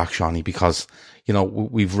have him back, Shawnee, because,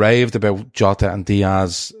 we've raved about Jota and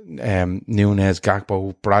Diaz, Nunez,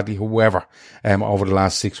 Gakpo, Bradley, whoever, over the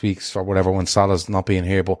last 6 weeks or whatever when Salah's not being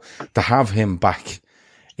here. But to have him back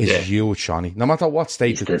is huge, Shawnee. No matter what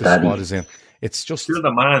state the squad is in. It's just... Still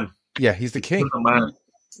the man. Yeah, he's the king. Still the man.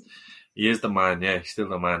 He is the man, yeah, he's still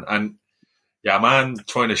the man. And, man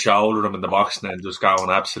trying to shoulder him in the box and just going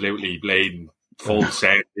absolutely bleeding full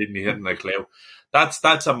set, didn't he, hitting a clue.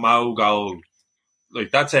 That's a Mo goal.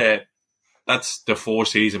 Like, that's a that's the fourth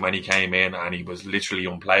season when he came in and he was literally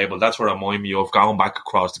unplayable. That's what reminded me of going back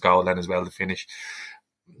across the goal then as well to finish.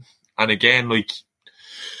 And again, like,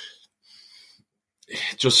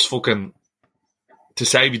 just fucking to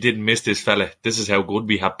say we didn't miss this fella, this is how good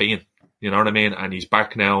we have been. You know what I mean? And he's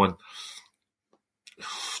back now, and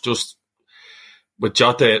just with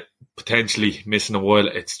Jota potentially missing a while,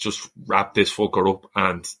 it's just wrap this fucker up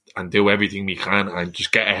and do everything we can and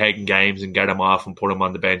just get ahead in games and get him off and put him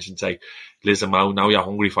on the bench and say, listen, Mo, now you're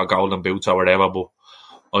hungry for golden boots or whatever, but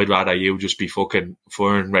I'd rather you just be fucking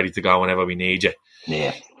firm, ready to go whenever we need you.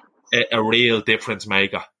 Yeah. A real difference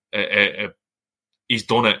maker. He's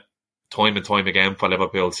done it time and time again for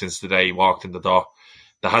Liverpool since the day he walked in the door.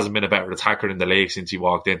 There hasn't been a better attacker in the league since he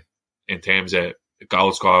walked in terms of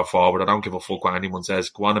goal scorer forward. I don't give a fuck what anyone says.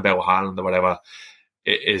 Go on about Haaland or whatever.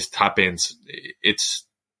 It is tap-ins. It's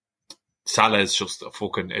Salah is just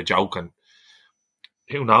a joke, and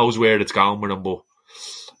who knows where it's going with him, but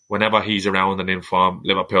whenever he's around and in form,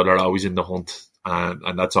 Liverpool are always in the hunt,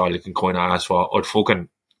 and that's all you can kind of ask for.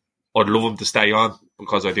 I'd love him to stay on,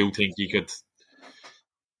 because I do think he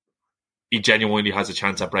genuinely has a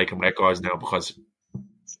chance at breaking records now, because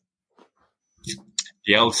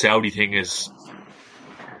the old Saudi thing is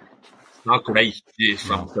not great.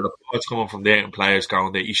 From the reports coming from there and players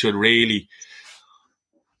going that he should really.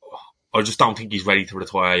 I just don't think he's ready to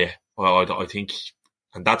retire yet. I think,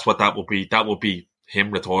 and that's what that would be. That would be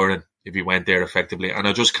him retiring if he went there effectively. And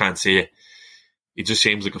I just can't see it. He just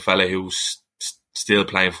seems like a fella who's still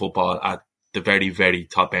playing football at the very, very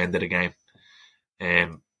top end of the game.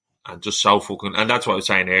 And just so fucking. And that's what I was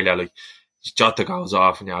saying earlier. Like, Jota goes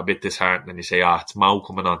off and you're a bit disheartened and you say, it's Mo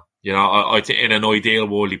coming on. You know, I think in an ideal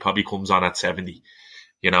world he probably comes on at 70.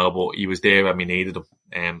 You know, but he was there when we needed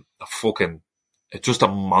him. It's just a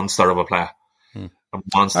monster of a player. A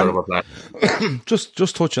monster of a player.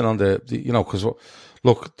 Just touching on the you know, because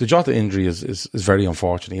look, the Jota injury is very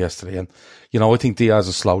unfortunate yesterday, and you know, I think Diaz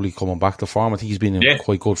is slowly coming back to form. I think he's been in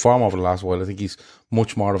quite good form over the last while. I think he's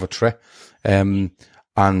much more of a threat, and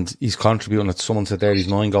he's contributing. As someone said there, he's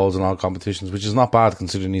 9 goals in all competitions, which is not bad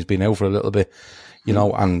considering he's been out for a little bit, you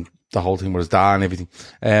know, and the whole thing with his dad and everything.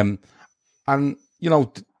 And you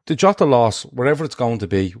know, the Jota loss, wherever it's going to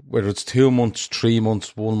be, whether it's 2 months, 3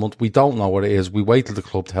 months, 1 month, we don't know what it is. We wait till the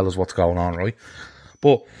club tell us what's going on, right?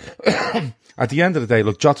 But at the end of the day,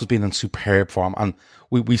 look, Jota's been in superb form, and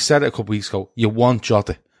we said it a couple of weeks ago. You want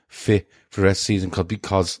Jota fit for the rest of the season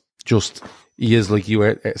because just he is, like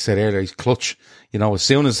you said earlier, he's clutch. You know, as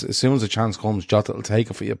soon as the chance comes, Jota will take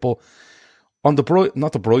it for you. But on the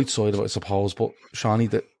not the bright side of it, I suppose, but Shawnee,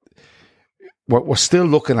 that we're still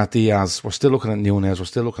looking at Diaz, we're still looking at Núñez, we're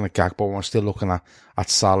still looking at Gakpo, and we're still looking at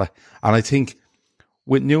Salah. And I think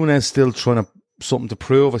with Núñez still trying to something to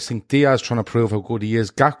prove, I think Diaz trying to prove how good he is,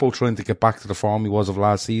 Gakpo trying to get back to the form he was of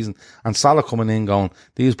last season, and Salah coming in going,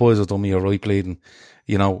 these boys have done me a right bleeding,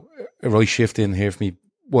 you know, a right shift in here for me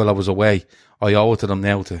while I was away. I owe it to them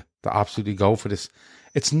now to absolutely go for this.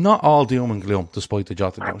 It's not all doom and gloom, despite the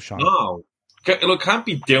Jota now, Shawnee. No, it can't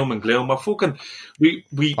be doom and gloom. We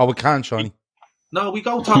can, Shawnee. No, we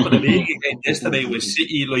go top of the league again yesterday with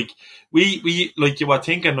City. Like we like you were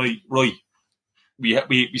thinking, like, right,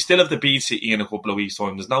 we still have to beat City in a couple of weeks'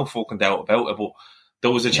 time. There's no fucking doubt about it. But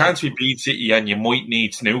there was a chance we beat City, and you might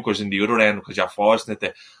need snookers in the other end because you're forcing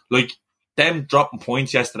it. Like them dropping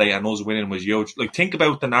points yesterday and us winning was huge. Like, think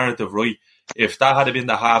about the narrative, right? If that had been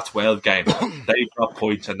the half-12 game, they dropped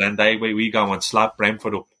points, and then we go and slap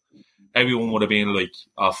Brentford up. Everyone would have been like,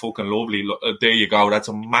 oh, fucking lovely. There you go. That's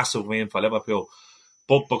a massive win for Liverpool.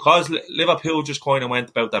 But because Liverpool just kind of went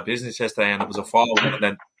about their business yesterday and it was a 4-1, and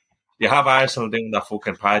then you have Arsenal doing their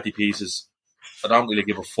fucking party pieces, I don't really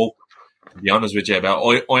give a fuck, to be honest with you.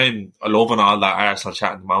 I'm loving all that Arsenal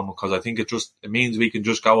chat at the moment because I think it means we can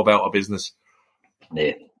just go about our business.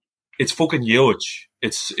 Yeah. It's fucking huge.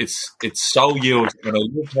 It's so huge. And I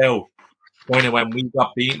love how kind of when we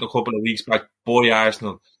got beaten a couple of weeks back by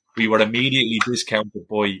Arsenal, we were immediately discounted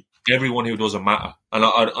by everyone who doesn't matter. And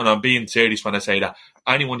I'm being serious when I say that.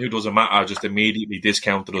 Anyone who doesn't matter just immediately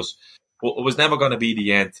discounted us. But it was never going to be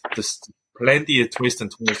the end. There's plenty of twists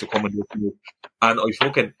and turns to come in this year.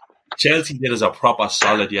 And Chelsea did us a proper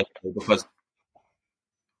solid yesterday because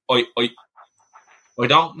I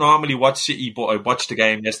don't normally watch City, but I watched the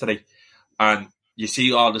game yesterday and you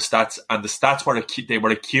see all the stats, and the stats they were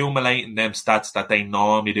accumulating them stats that they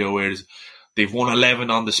normally do, whereas they've won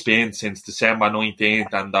 11 on the spin since December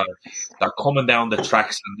 19th, and they're coming down the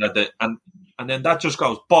tracks, and then that just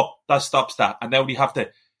goes pop. That stops that, and now they have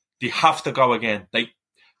to go again.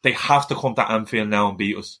 They have to come to Anfield now and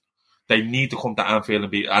beat us. They need to come to Anfield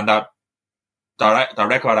and beat, and that their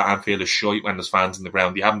record at Anfield is shite when there's fans in the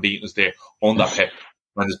ground. They haven't beaten us there under Pep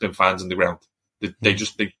when there's been fans in the ground.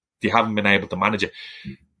 They haven't been able to manage it.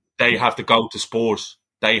 They have to go to Spurs.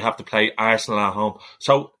 They have to play Arsenal at home.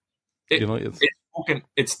 So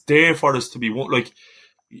it's there for us to be one. Like,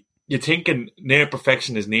 you're thinking near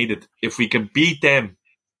perfection is needed. If we can beat them,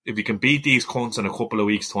 if we can beat these cunts in a couple of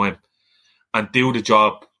weeks' time and do the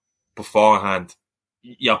job beforehand,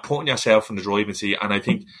 you're putting yourself in the driving seat. And I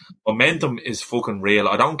think momentum is fucking real.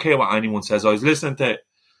 I don't care what anyone says. I was listening to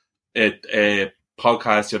a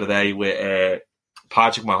podcast the other day with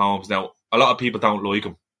Patrick Mahomes. Now, a lot of people don't like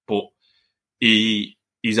him, but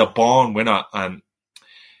he's a born winner, and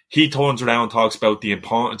he turns around and talks about the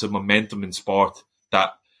importance of momentum in sport,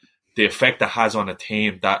 that the effect it has on a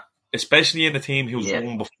team, that especially in a team who's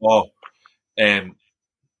won before,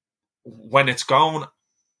 when it's gone,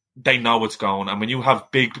 they know it's gone. And when you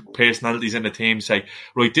have big personalities in the team say,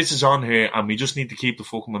 right, this is on here and we just need to keep the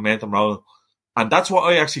fucking momentum rolling. And that's what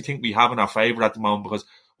I actually think we have in our favour at the moment, because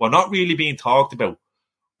we're not really being talked about.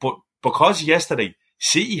 But because yesterday,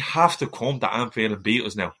 City have to come to Anfield and beat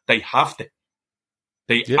us now. They have to.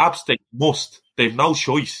 They absolutely must. They've no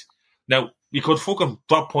choice. Now, you could fucking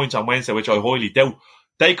drop points on Wednesday, which I highly doubt.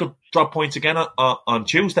 They could drop points again on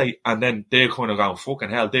Tuesday, and then they're kind of going, fucking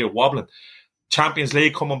hell, they're wobbling. Champions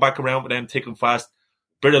League coming back around with them, ticking fast.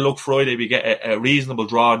 Bit of luck Friday, we get a reasonable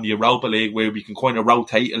draw in the Europa League where we can kind of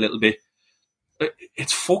rotate a little bit.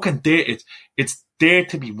 It's fucking there. It's there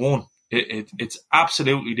to be won. It's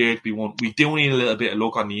absolutely there to be won. We do need a little bit of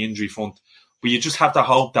luck on the injury front, but you just have to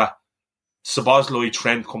hope that Szoboszlai,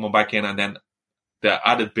 Trent coming back in, and then the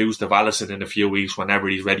added boost of Alisson in a few weeks whenever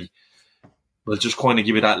he's ready will just kind of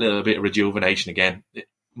give it that little bit of rejuvenation again.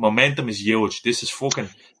 Momentum is huge. This is fucking,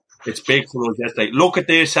 it's big for us yesterday. Look at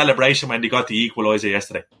their celebration when they got the equaliser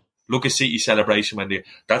yesterday. Look at City's celebration when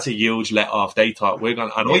that's a huge let off. They thought we're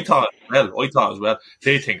going, and I thought as well.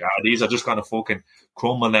 They think, these are just going to fucking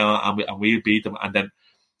crumble now, and we'll beat them. And then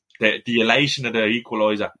the elation of the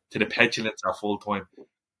equaliser to the petulance at full time.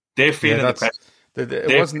 They're feeling the pressure.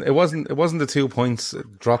 It wasn't the 2 points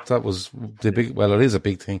drop that was the big. Well, it is a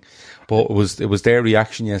big thing, but it was their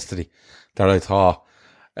reaction yesterday that I thought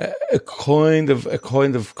it kind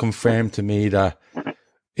of confirmed to me that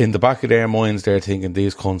in the back of their minds they're thinking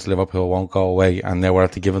these cunts Liverpool won't go away, and now we're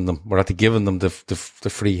at giving them the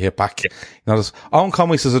free hit back. You know, there's Owen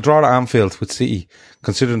Conway says a draw at Anfield with City,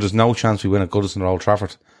 considering there's no chance we win at Goodison or Old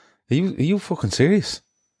Trafford. Are you fucking serious?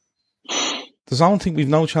 Does Owen think we've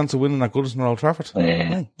no chance of winning at Goodison or Old Trafford?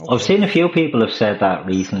 Okay. I've seen a few people have said that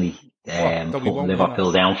recently, putting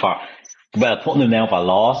Liverpool down for, putting them down for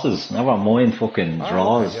losses. Never mind fucking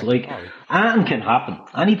draws. Anything can happen.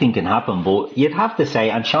 Anything can happen, but you'd have to say,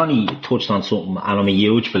 and Shawnee touched on something, and I'm a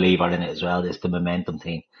huge believer in it as well, is the momentum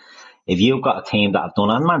thing. If you've got a team that have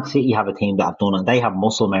done it, and Man City have a team that have done it, they have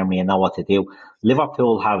muscle memory and know what to do.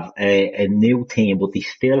 Liverpool have a new team, but they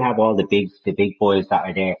still have all the big boys that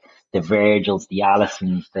are there. The Virgils, the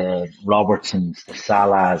Alissons, the Robertsons, the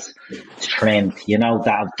Salahs, Trent, that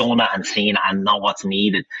have done it and seen it and know what's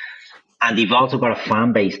needed. And they've also got a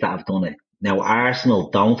fan base that have done it. Now, Arsenal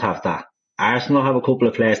don't have that. Arsenal have a couple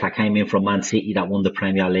of players that came in from Man City that won the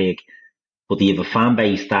Premier League. But they have a fan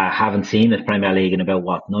base that haven't seen the Premier League in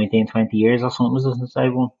about, 19, 20 years or something, was it, since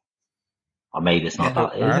they've won? Or maybe it's not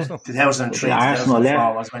that, is it? 2003, Arsenal,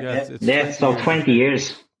 2004, so 20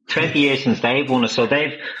 years. 20 years since they've won it, so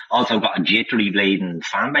they've also got a jittery bleeding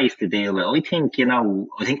fan base to deal with. I think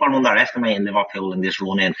we're underestimating Liverpool in this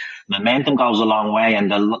run-in. Momentum goes a long way,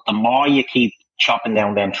 and the more you keep chopping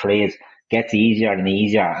down them trees, gets easier and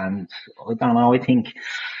easier. And I don't know, I think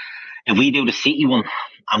if we do the City one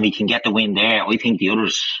and we can get the win there, I think the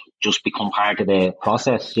others just become part of the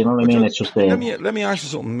process. You know what I mean? It's just let me ask you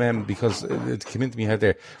something, because it came into my head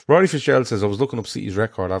there. Rory Fitzgerald says, I was looking up City's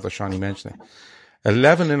record after Shawnee mentioned it.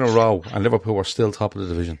 11 in a row, and Liverpool were still top of the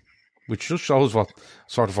division, which just shows what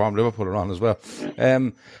sort of form Liverpool are on as well.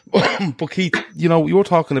 But Keith, you were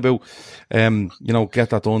talking about, get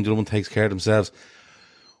that done. The other one takes care of themselves.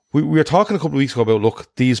 We were talking a couple of weeks ago about,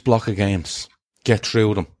 look, these block of games, get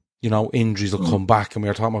through them. Injuries will come back, and we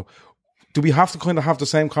were talking about, do we have to kind of have the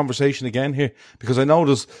same conversation again here? Because I know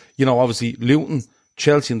there's, obviously Luton,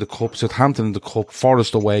 Chelsea in the Cup, Southampton in the Cup,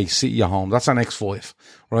 Forest away, City at home. That's our next 5,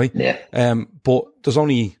 right? Yeah. But there's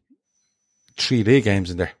only 3 league games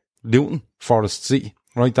in there. Luton, Forest, City,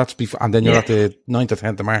 right? That's before, and then you're at the 9th or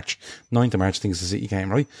 10th of March. 9th of March, I think, is the City game,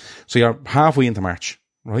 right? So you're halfway into March,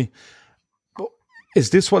 right? But is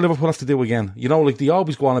this what Liverpool have to do again? You know, like they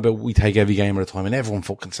always go on about we take every game at a time, and everyone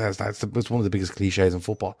fucking says that. It's one of the biggest cliches in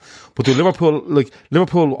football. But do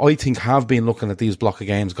Liverpool, I think, have been looking at these block of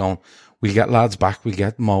games going, we'll get lads back, we'll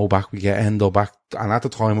get Mo back, we'll get Endo back. And at the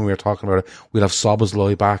time when we were talking about it, we'll have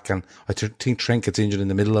Szoboszlai back, and I think Trent gets injured in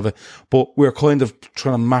the middle of it. But we're kind of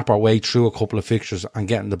trying to map our way through a couple of fixtures and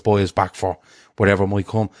getting the boys back for whatever might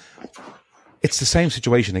come. It's the same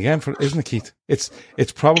situation again, isn't it, Keith? It's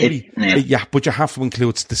probably, but you have to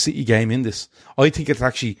include the City game in this. I think it's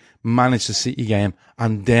actually managed the City game,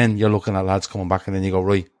 and then you're looking at lads coming back, and then you go,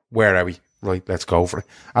 right, where are we? Right, let's go for it.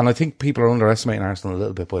 And I think people are underestimating Arsenal a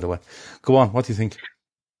little bit, by the way. Go on, what do you think?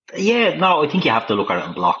 Yeah, no, I think you have to look at it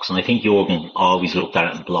in blocks, and I think Jurgen always looked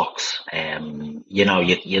at it in blocks. You know,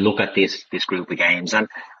 you look at this group of games, and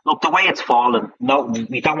look, the way it's fallen, no,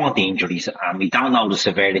 we don't want the injuries, and we don't know the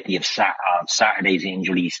severity of Saturday's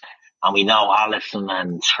injuries, and we know Alisson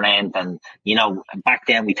and Trent, and, you know, back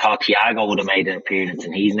then we thought Thiago would have made an appearance,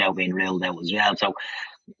 and he's now been ruled out as well. So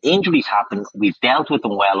injuries happen. We've dealt with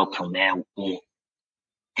them well up till now, but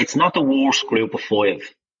it's not the worst group of five.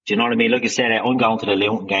 Do you know what I mean? Like I said, I'm going to the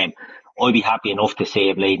Luton game. I'd be happy enough to see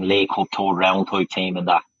a bleeding League Cup third round type team in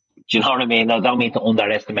that. Do you know what I mean? I don't mean to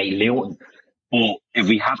underestimate Luton, but if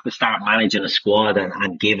we have to start managing a squad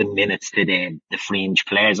and giving minutes to the fringe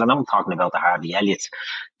players, and I'm talking about the Harvey Elliott's,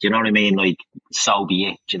 do you know what I mean? Like, so be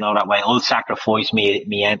it. Do you know that way? I'll sacrifice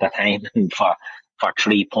me entertainment for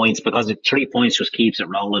 3 points, because the 3 points just keeps it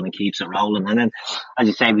rolling and keeps it rolling. And then, as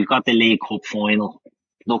you say, we've got the League Cup final.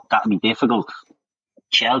 Look, that'll be difficult.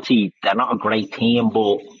 Chelsea, they're not a great team,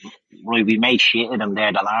 but right, we made shit of them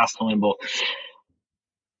there the last time, but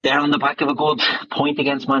they're on the back of a good point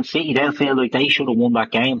against Man City. They'll feel like they should have won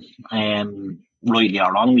that game, rightly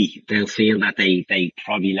or wrongly. They'll feel that they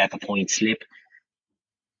probably let the point slip.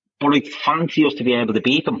 But I fancy us to be able to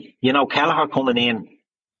beat them. You know, Kelleher coming in,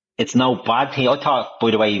 it's no bad thing. I thought,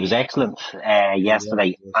 by the way, he was excellent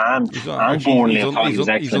yesterday. And Burnley, I thought he was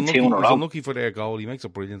excellent too in a row. He's unlucky for their goal. He makes a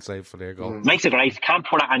brilliant save for their goal. Makes it great. Can't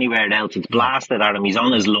put it anywhere else. It's blasted at him. He's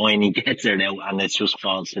on his line. He gets it out, and it just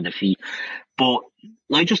falls to the feet. But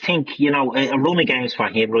I just think, you know, a run of games for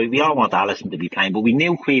him, right? We all want Alisson to be playing, but we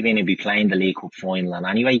knew Queeveen would be playing the League Cup final. And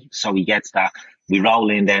anyway, so he gets that. We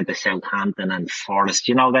roll in then to Southampton and Forest.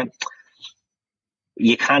 You know, that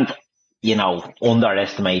you can't, you know,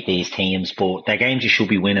 underestimate these teams, but they're games you should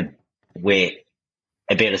be winning with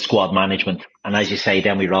a bit of squad management. And as you say,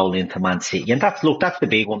 then we roll into Man City. And that's the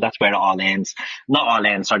big one. That's where it all ends. Not all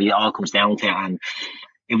ends, sorry, it all comes down to it. And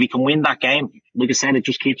if we can win that game, like I said, it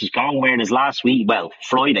just keeps us going. Whereas last week,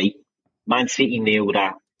 Friday, Man City knew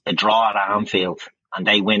that a draw at Anfield and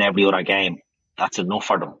they win every other game, that's enough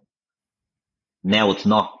for them. Now it's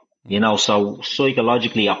not. You know, so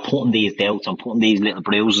psychologically, you're putting these doubts and putting these little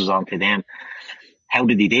bruises onto them. How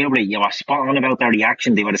did they deal with it? You were spot on about their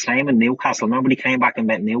reaction. They were the same in Newcastle. Remember, they came back and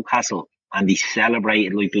met Newcastle and they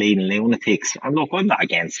celebrated like bleeding lunatics. And look, I'm not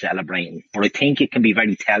against celebrating, but I think it can be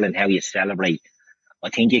very telling how you celebrate. I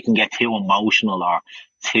think you can get too emotional or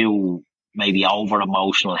too maybe over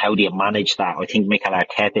emotional. How do you manage that? I think Mikel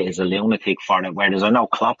Arteta is a lunatic for it, whereas I know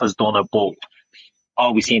Klopp has done it, but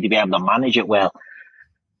always seem to be able to manage it well.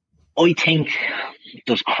 I think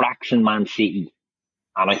there's cracks in Man City,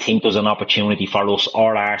 and I think there's an opportunity for us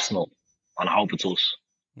or Arsenal, and I hope it's us,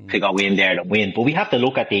 to go in there and win. But we have to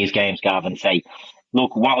look at these games, Gav, and say,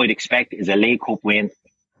 look, what I'd expect is a League Cup win,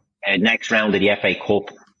 next round of the FA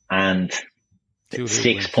Cup, and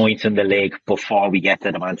 6 points in the league before we get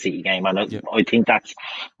to the Man City game. And I think that's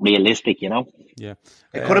realistic, you know? Yeah.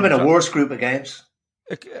 It could have been a worse group of games.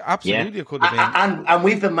 Absolutely, it could have been. And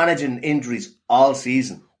we've been managing injuries all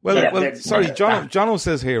season. Well, sorry, Jono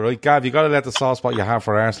says here, right, Gav, you got to let the soft spot you have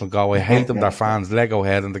for Arsenal go. I hate them, their fans, Lego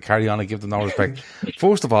head, and they carry on and give them no respect.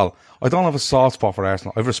 First of all, I don't have a soft spot for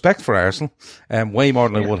Arsenal. I have respect for Arsenal, way more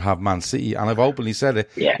than I would have Man City, and I've openly said it.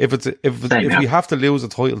 Yeah. If we have to lose a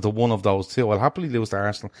title to one of those two, I'll happily lose to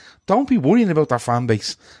Arsenal. Don't be worrying about their fan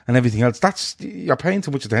base and everything else. You're paying too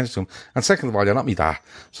much attention to them. And second of all, you're not me dad,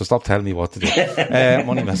 so stop telling me what to do. I'm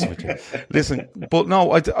only messing with you. Listen, but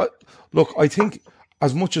no, I think.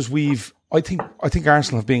 As much as I think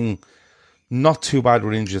Arsenal have been not too bad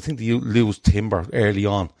with injuries. I think they lose Timber early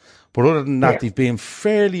on. But other than that, they've been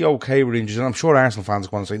fairly okay with injuries. And I'm sure Arsenal fans are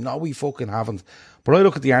going to say, no, we fucking haven't. But I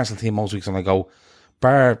look at the Arsenal team most weeks and I go,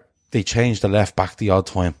 bar, they change the left back the odd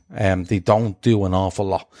time. They don't do an awful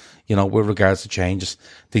lot, with regards to changes.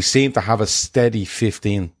 They seem to have a steady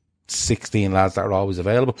 15, 16 lads that are always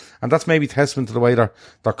available. And that's maybe testament to the way they're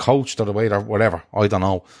coached or the way they're whatever. I don't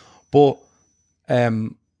know. But,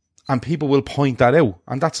 and people will point that out,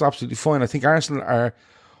 and that's absolutely fine. I think Arsenal are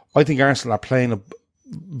playing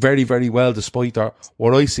very, very well despite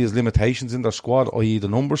what I see as limitations in their squad, i.e. the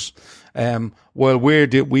numbers. While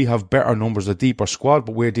we have better numbers, a deeper squad,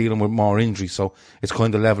 but we're dealing with more injuries, so it's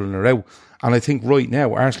kind of levelling it out. And I think right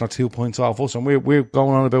now, Arsenal are 2 points off us, and we're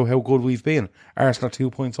going on about how good we've been. Arsenal are 2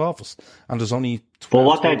 points off us, and there's only 12. But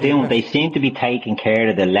what they're doing, they seem to be taking care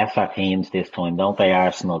of the lesser teams this time, don't they,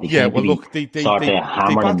 Arsenal? They seem to be sort of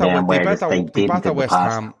hammering them, whereas they didn't in the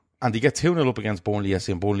past. And they get 2-0 up against Burnley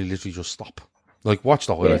yesterday, and Burnley literally just stop. Like, watch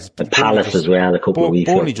the highlights. Yeah, the Palace as well, a couple of weeks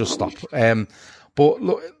ago. Burnley just stop. But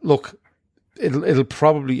look, it'll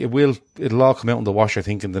all come out in the wash, I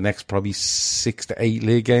think, in the next probably 6 to 8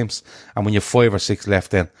 league games. And when you've 5 or 6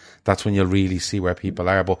 left then, that's when you'll really see where people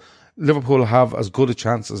are. But Liverpool have as good a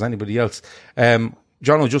chance as anybody else. John,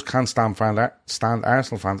 I just can't stand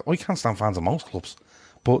Arsenal fans. I can't stand fans of most clubs.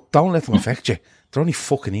 But don't let them affect you. They're only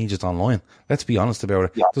fucking idiots online. Let's be honest about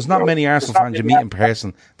it. Yeah, there's not many Arsenal fans you meet in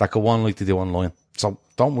person that go on like they do online. So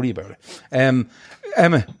don't worry about it.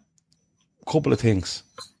 Emma, couple of things.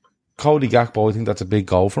 Cody Gakpo, I think that's a big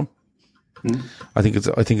goal for him. I think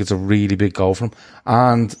it's a really big goal for him.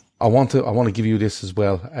 And I want to give you this as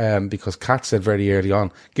well, because Kat said very early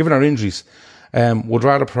on, given our injuries, would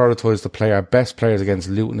rather prioritise to play our best players against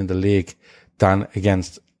Luton in the league than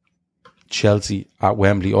against Chelsea at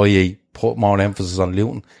Wembley, i.e. put more emphasis on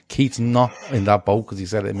Luton. Keith's not in that boat because he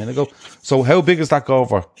said it a minute ago. So how big is that goal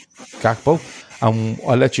for Gakpo? And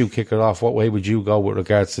I'll let you kick it off. What way would you go with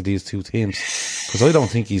regards to these two teams? Because I don't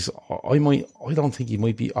think he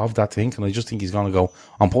might be of that thinking. I just think he's going to go,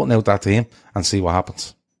 I'm putting out that team and see what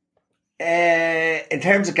happens. In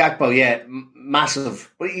terms of Gakpo, yeah,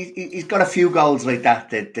 massive. But he's got a few goals like that,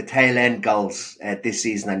 the tail end goals this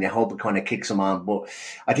season, and you hope it kind of kicks him on. But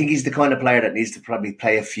I think he's the kind of player that needs to probably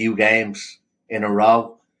play a few games in a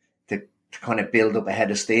row to kind of build up a head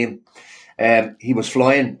of steam. He was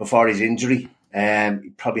flying before his injury.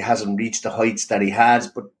 He probably hasn't reached the heights that he has,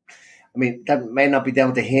 but I mean, that may not be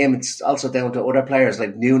down to him. It's also down to other players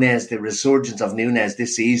like Núñez. The resurgence of Núñez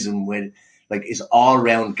this season with like his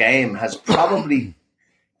all-round game has probably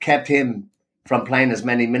kept him from playing as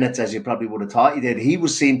many minutes as you probably would have thought he did. He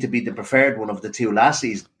was seen to be the preferred one of the two last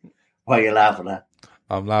season. Why are you laughing at?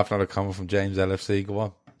 I'm laughing at a comment from James LFC. Go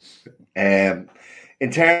on.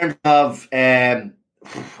 In terms of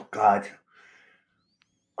God,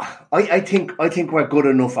 I think we're good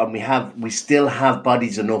enough, and we still have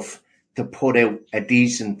bodies enough to put out a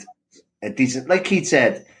decent, like Keith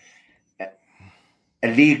said,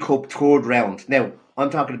 a League Cup third round. Now, I'm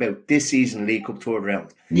talking about this season League Cup third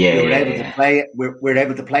round. Yeah, we're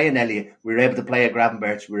able to play an Elliott. We're able to play a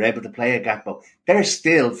Gravenberch. We're able to play a Gakpo. They're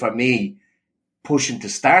still, for me, pushing to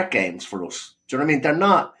start games for us. Do you know what I mean? They're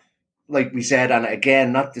not, like we said, and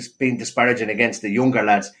again, not just being disparaging against the younger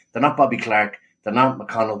lads. They're not Bobby Clark. They're not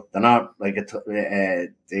McConnell. They're not like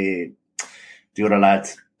the other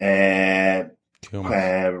lads,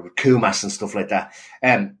 Kumas and stuff like that.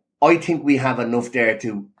 I think we have enough there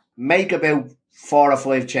to make about 4 or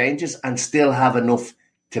 5 changes and still have enough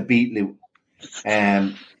to beat Luton.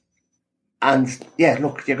 And yeah,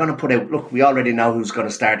 look, you're going to put out. Look, we already know who's going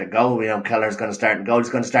to start a goal. We know Kelleher's going to start a goal. He's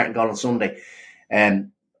going to start a goal on Sunday.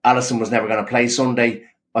 Alisson was never going to play Sunday.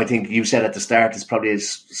 I think you said at the start it's probably a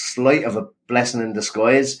slight of a blessing in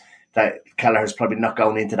disguise that Kelleher's probably not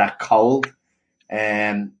going into that cold.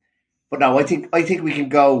 But no, I think we can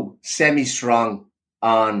go semi-strong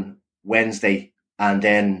on Wednesday and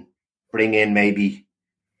then bring in maybe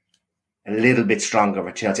a little bit stronger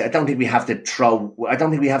for Chelsea. I don't think we have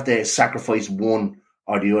to sacrifice one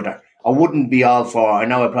or the other. I wouldn't be all for, I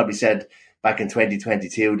know I probably said back in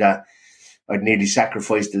 2022 that I'd nearly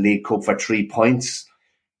sacrificed the League Cup for 3 points.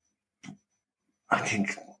 I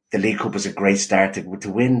think the League Cup is a great start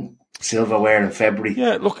to win silverware in February.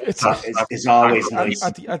 Yeah, look, it's always nice.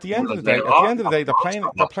 At the end of the day, they're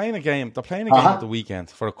playing a game at the weekend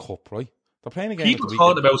for a cup, right? They're playing a game. People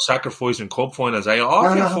talk about sacrificing cup finals.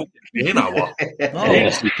 No.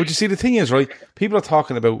 But you see, the thing is, right? People are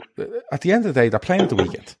talking about at the end of the day, they're playing at the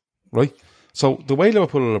weekend, right? So the way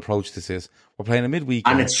Liverpool will approach this is we're playing a midweek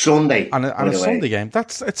and it's Sunday, and a Sunday game.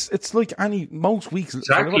 It's like most weeks.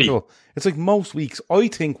 Exactly. It's like most weeks. I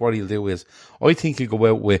think what he'll do is he'll go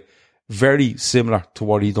out with very similar to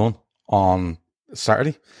what he done on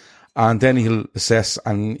Saturday, and then he'll assess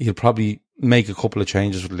and he'll probably make a couple of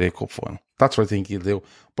changes with the League Cup final. That's what I think he'll do.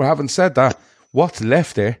 But having said that, what's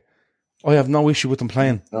left there, I have no issue with them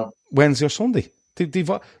playing Wednesday or Sunday.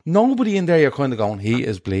 Nobody in there you're kind of going, he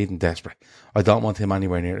is bleeding desperate. I don't want him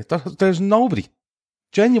anywhere near it. There's nobody.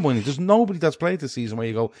 Genuinely, there's nobody that's played this season where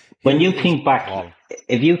you go... When you think back,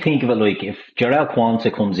 if you think of it like, if Jarrell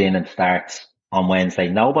Quansah comes in and starts on Wednesday.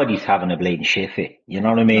 Nobody's having a bleeding shit fit. You know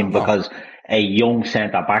what I mean? No. Because a young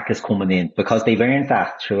centre back is coming in, because they've earned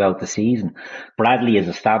that throughout the season. Bradley is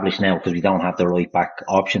established now because we don't have the right back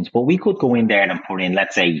options. But we could go in there and put in,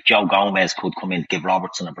 let's say, Joe Gomez could come in, give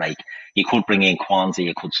Robertson a break. You could bring in Kwanzaa,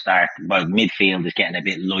 you could start, well, midfield is getting a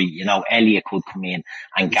bit light. You know, Elliott could come in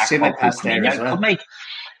and Gakpo could come in.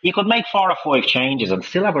 You could make 4 or 5 changes and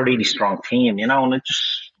still have a really strong team, you know, and I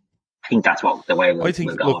think that's what the way we'll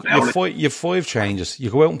go about it. You have 5 changes. You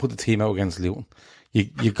go out and put the team out against Luton.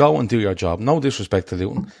 You go and do your job. No disrespect to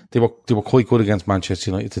Luton. They were quite good against Manchester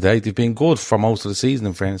United today. They've been good for most of the season,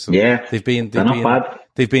 in fairness. Yeah. They've been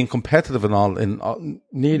competitive in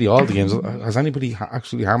nearly all the games. Has anybody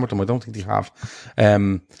actually hammered them? I don't think they have.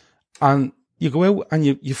 And you go out and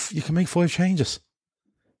you can make 5 changes.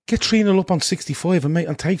 Get 3-0 up on 65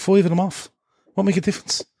 and take 5 of them off. What make a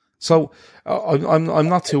difference? So I'm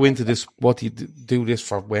not too into this. What do you do this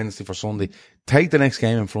for Wednesday, for Sunday? Take the next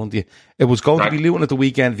game in front of you. It was going to be Luton at the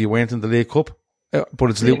weekend if you weren't in the League Cup,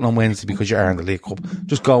 but it's Luton on Wednesday because you are in the League Cup.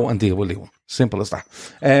 Just go and deal with Luton. Simple as that.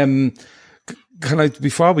 Can I,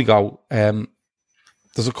 before we go,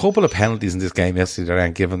 there's a couple of penalties in this game yesterday that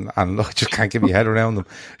aren't given, and look, I just can't get my head around them.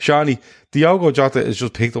 Shawnee, Diogo Jota is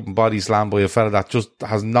just picked up and body slammed by a fella that just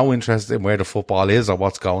has no interest in where the football is or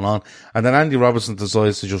what's going on. And then Andy Robertson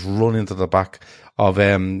decides to just run into the back of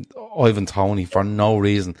Ivan Toney for no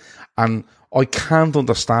reason. And I can't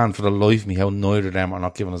understand for the life of me how neither of them are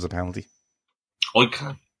not giving us a penalty. I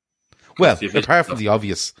can. Well, apart from the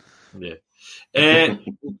obvious. Yeah. Yeah,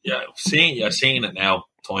 you're seeing it now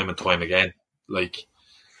time and time again. Like,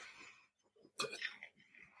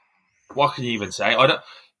 what can you even say?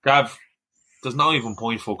 Gav, there's no even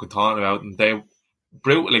point fucking talking about them. They're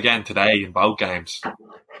brutal again today in both games.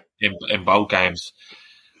 In both games.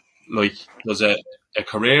 Like, there's a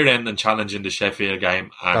career-ending challenge in the Sheffield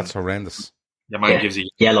game. And that's horrendous. The man gives you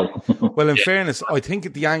yellow. Well, in fairness, I think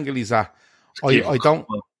at the angle he's at, I don't...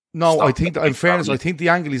 No, I think that, in fairness, I think the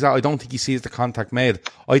angle he's at, I don't think he sees the contact made.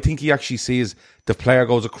 I think he actually sees the player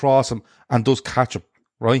goes across him and does catch him,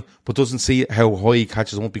 right? But doesn't see how high he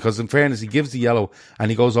catches him up, because in fairness, he gives the yellow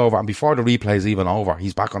and he goes over, and before the replay is even over,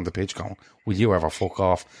 he's back on the pitch going, will you ever fuck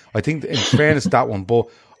off? I think, in fairness, that one, but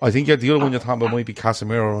I think the other one you're talking about might be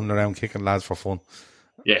Casemiro running around kicking lads for fun.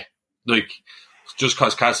 Yeah, like, just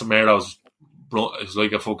because Casemiro's it's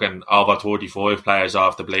like a fucking over 35 players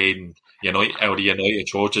off the blade and out of the United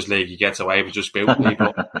Churches League, he gets away with just spouting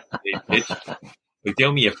people. Like,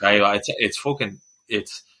 do me a favour,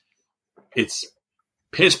 it's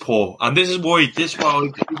piss poor. And this is why you get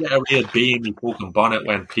a real bee in the fucking bonnet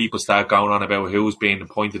when people start going on about who's being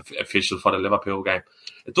appointed official for the Liverpool game.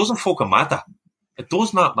 It doesn't fucking matter. It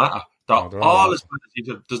does not matter.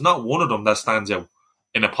 There's not one of them that stands out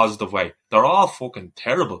in a positive way. They're all fucking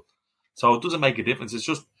terrible. So it doesn't make a difference. It's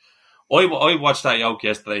just, I watched that yoke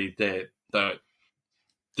yesterday. The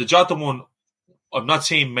Jota one, I've not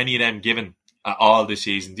seen many of them given at all this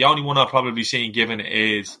season. The only one I've probably seen given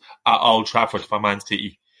is at Old Trafford for Man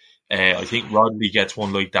City. I think Rodley gets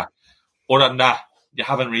one like that. Other than that, you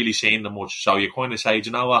haven't really seen them much. So you kind of say, do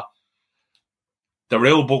you know what? The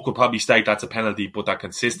real book would probably state that's a penalty, but they're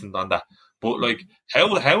consistent on that. But like,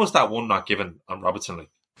 how is that one not given on Robertson? Like,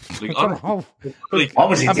 I don't know. What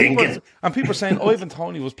was he thinking? People were saying Ivan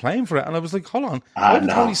Toney was playing for it, and I was like, hold on. Ivan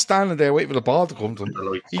Toney's standing there waiting for the ball to come to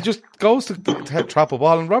him. He just goes to trap a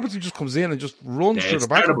ball, and Robertson just comes in and just runs through the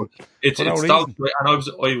back. It's and I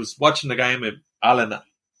was watching the game with Alan,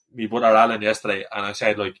 my brother Alan, yesterday, and I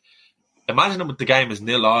said, like, imagine if the game is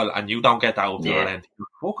 0-0 and you don't get that up to the end. You're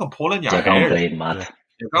fucking pulling your hair.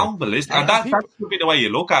 You're going ballistic. And that should be the way you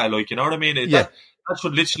look at it, like, you know what I mean? That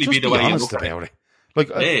should literally be the way you look at it. Like,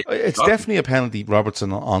 it's definitely a penalty,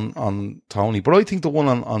 Robertson, on Toney. But I think the one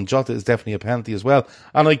on Jota is definitely a penalty as well.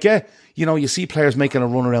 And I get, you see players making a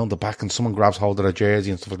run around the back and someone grabs hold of their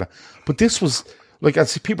jersey and stuff like that. But this was, like,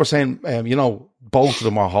 as people are saying, both of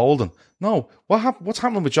them are holding. No, what's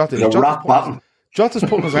happening with Jota? Jota's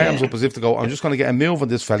putting his arms up as if to go, I'm just going to get a move on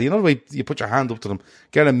this fella. You know the way you put your hand up to them,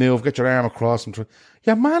 get a move, get your arm across him.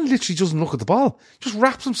 Yeah, man literally doesn't look at the ball. Just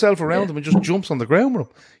wraps himself around him and just jumps on the ground with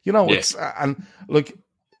him. It's, and like,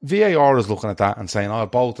 VAR is looking at that and saying,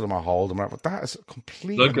 both of them are holding. But that is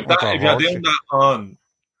completely... Look, if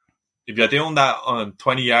you're doing that on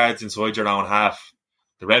 20 yards inside your own half,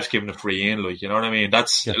 the ref's giving a free in, like, you know what I mean?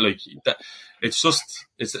 That's, like, it's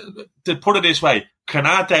to put it this way,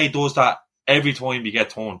 Kanate does that every time you get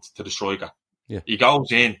turned to the striker. Yeah. He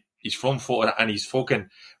goes in, he's front footed, and he's fucking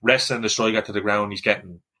wrestling the striker to the ground. He's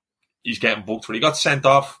getting he's getting booked for it. He got sent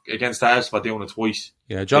off against Arsenal for doing it twice.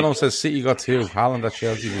 Yeah, Jono says City got 2. Haaland at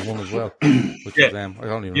Chelsea was 1 as well. Which is, I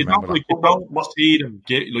don't even remember that. You don't see them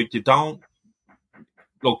you don't.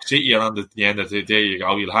 Look, City are on the end of the day. You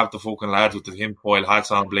go, you'll have the fucking lads with the tinfoil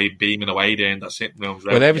hats on, beaming away there in the sitting rooms.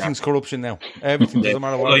 But everything's corruption now. Everything doesn't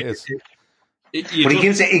matter what it is. But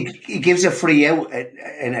he gives a free out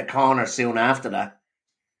in a corner soon after that.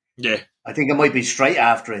 Yeah, I think it might be straight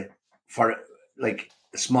after it for like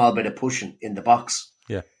a small bit of pushing in the box.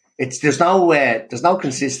 Yeah, there's no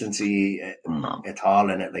consistency at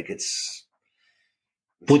all in it. Like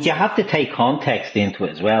but you have to take context into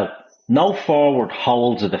it as well. No forward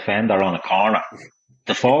holds a defender on a corner.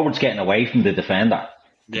 The forward's getting away from the defender.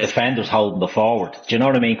 The defender's holding the forward. Do you know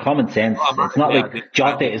what I mean? Common sense. It's not like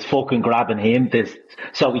Jota is fucking grabbing him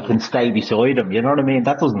so he can stay beside him. You know what I mean?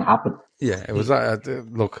 That doesn't happen. Yeah, it was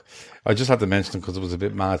look, I just had to mention it because it was a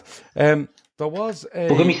bit mad. There was a...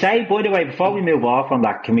 But can we say, by the way, before we move off from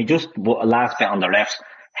that, can we just, last bit on the refs,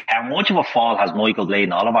 how much of a fall has Michael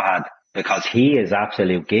Bleeding Oliver had? Because he is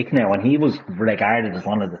absolute geek now, and he was regarded as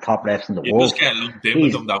one of the top refs in the world. You just get lumped in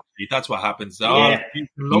with them, though. That's what happens. You can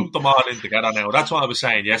lump them all in together now. That's what I was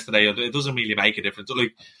saying yesterday. It doesn't really make a difference.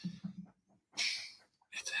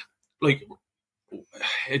 Like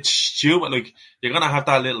it's stupid. Like, you're going to have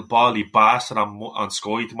that little bally bastard on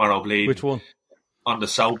Sky tomorrow, Bleeding. Which one? On the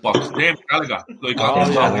soapbox. James Gallagher.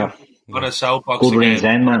 On a soapbox Good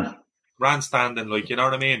again. Man. Grandstanding, like, you know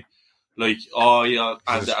what I mean? Like,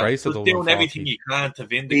 and just doing everything he can to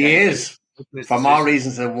vindicate. He is, for more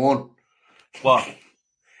reasons than one. What?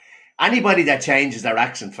 Anybody that changes their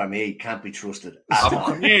accent for me can't be trusted.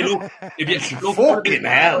 Fucking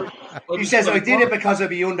hell. He says, I did it because I'd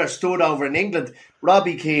be understood over in England.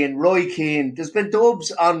 Robbie Keane, Roy Keane. There's been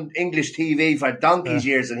dubs on English TV for donkey's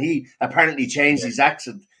years, and he apparently changed his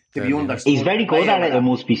accent to be understood. He's very good at it, it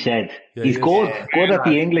must be said. He's good at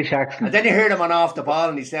the English accent. And then you heard him on Off the Ball,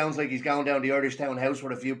 and he sounds like he's going down the Irish Town House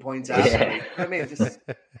with a few points after. I mean, just...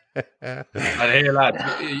 And hey,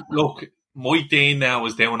 lad, look, my Dean now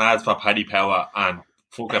is doing ads for Paddy Power, and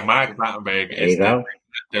fucking Mark Clattenburg is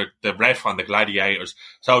the ref on the Gladiators.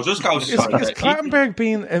 So just goes to is Clattenburg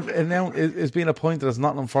being appointed as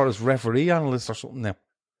Nottingham Forest referee analyst or something now?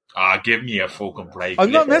 Give me a fucking break.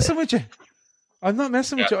 I'm not messing with you. Now,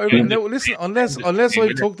 listen, unless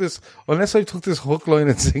I took this hook, line,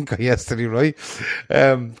 and sinker yesterday, right?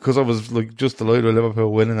 Because I was like just delighted with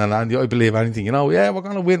Liverpool winning, and I believe anything. You know, we're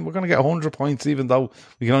going to win. We're going to get 100 points, even though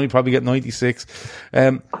we can only probably get 96.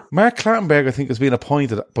 Mark Clattenburg, I think, has been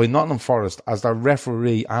appointed by Nottingham Forest as their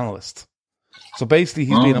referee analyst. So basically,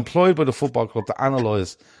 he's been employed by the football club to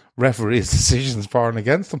analyse referees' decisions for and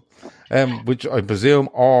against them, which I presume,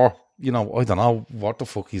 or I don't know what the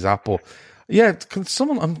fuck he's at, but. Yeah,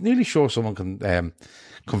 I'm nearly sure someone can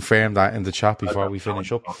confirm that in the chat before we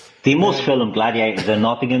finish up. They must film Gladiators in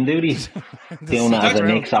Nottingham, do they? Doing it as a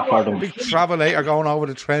mix-up for them. Big travelator going over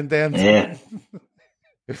the Trent End. Yeah.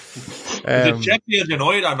 Is it Sheffield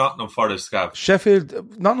United or Nottingham Forest, Gav?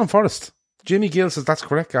 Nottingham Forest. Jimmy Gill says that's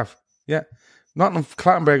correct, Gav. Yeah.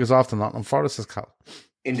 Clattenburg is off to Nottingham Forest, says Cal.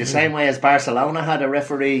 In the same way as Barcelona had a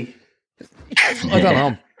referee. I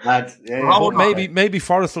don't know. Maybe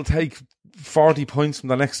Forest will take 40 points from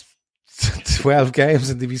the next 12 games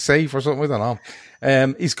and to be safe or something. I don't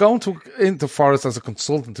know. He's going into Forest as a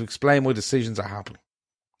consultant to explain why decisions are happening.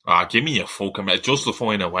 Give me a fucking just to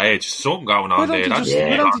find a wage. Something going on there.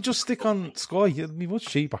 Why don't you just stick on Sky? It'll be much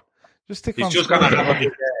cheaper. Just stick on Sky.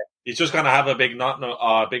 He's just going to have a big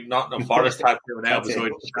Nottingham Forest tattoo now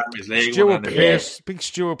beside the Champions League. Big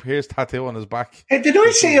Stuart Pearce tattoo on his back. Did I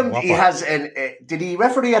see him? He has did he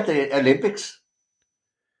referee at the Olympics?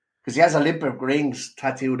 Because he has Olympic rings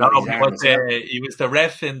tattooed on his arm. He was the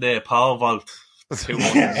ref in the pole vault. He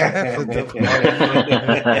was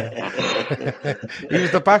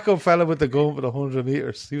the backup fella with the gun for the 100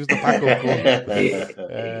 metres. He was the backup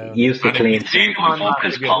gun. He used to clean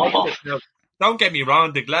his pole vault. Don't get me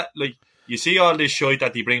wrong, you see all this shit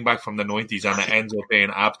that they bring back from the 90s and it ends up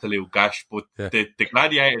being absolute gash, but the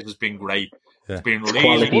Gladiators has been great. Yeah. It's been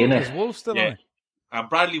really Is Wolf still on? And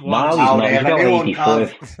Bradley Walsh. They have a new one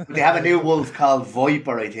called. They have a new wolf called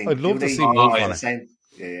Viper, I think. I'd love to see Wolf on it.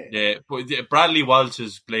 Yeah, but Bradley Walsh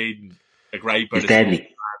is playing a great bit. He's deadly.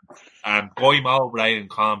 And Guy Mowbray in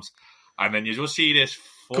comms, and then you just see this.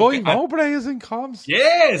 Guy Mowbray is in comms.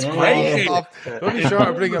 Yeah, it's great. Only sure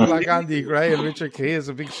to bring back Andy Gray and Richard Key as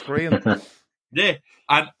a big screen. Yeah,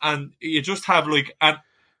 and you just have and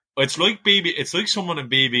it's like someone in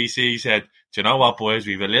BBC said do you know what, boys?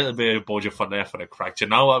 We've a little bit of budget for the crack. Do you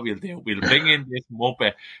know what we'll do? We'll bring in this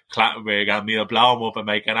Muppet Clattenburg and we'll blow him up and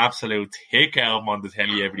make an absolute tick out of him on the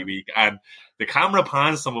telly every week. And the camera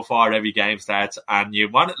pans them before every game starts, and you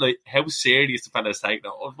want it like how serious the fella's taking it.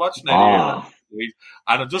 I was watching it here,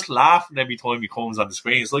 and I'm just laughing every time he comes on the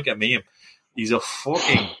screen. It's like a meme. He's a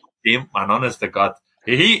fucking gimp, man, honest to God.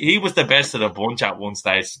 He was the best of the bunch at one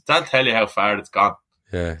stage. That'll tell you how far it's gone.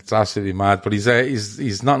 Yeah, it's absolutely mad. But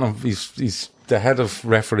he's not he's the head of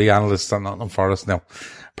referee analysts at Nottingham Forest now,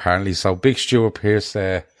 apparently. So big Stuart Pearce,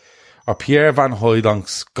 or Pierre Van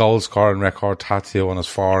Hooydonk's goal scoring record tattoo on his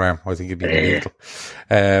forearm. I think it'd be illegal.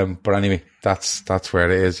 But anyway, that's where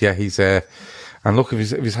it is. Yeah, he's and look, if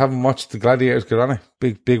he's haven't watched the Gladiators, get on it.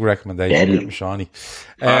 Big recommendation from Shawnee.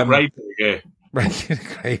 Great bit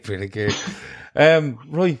Great bit of gear.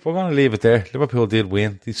 Right, we're going to leave it there. Liverpool did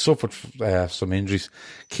win. They suffered some injuries.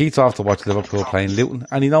 Keith's off to watch Liverpool playing Luton,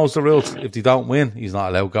 and he knows the rules. If they don't win, he's not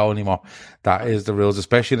allowed to go anymore. That is the rules,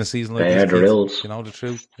 especially in a season like this. They are the rules. You know the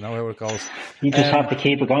truth. You know how it goes. You just have to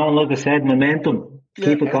keep it going. Like I said, momentum.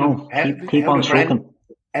 Keep it going. Keep on trucking.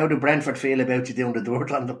 How do Brentford feel about you doing the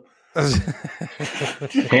dirt on them?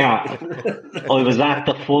 Yeah, I was at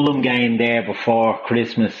the Fulham game there before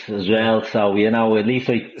Christmas as well, so at least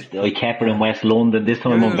I kept it in West London. This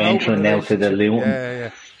time I'm venturing now to the Luton.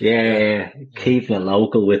 Yeah, keeping it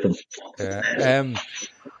local with them. Yeah.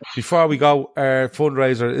 Before we go, our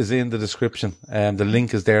fundraiser is in the description. The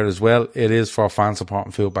link is there as well. It is for fan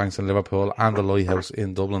supporting food banks in Liverpool and the Lighthouse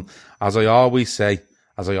in Dublin. As I always say,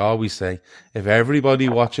 if everybody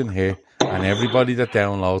watching here and everybody that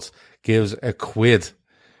downloads gives a quid,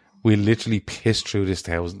 we literally piss through this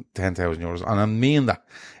 10,000 euros. And I mean that.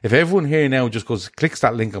 If everyone here now just clicks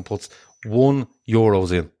that link and puts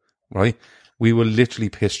 €1 in, right, we will literally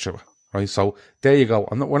piss through it, right? So there you go.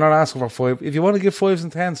 We're not asking for 5. If you want to give 5s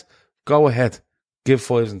and 10s, go ahead. Give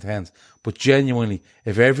 5s and 10s. But genuinely,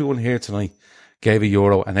 if everyone here tonight gave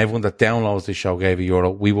 €1 and everyone that downloads this show gave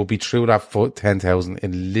 €1, we will be through that 10,000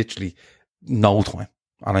 in literally no time.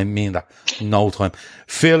 And I mean that, no time.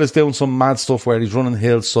 Phil is doing some mad stuff where he's running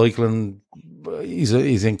hills, cycling. He's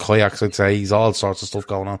in kayaks, I'd say. He's all sorts of stuff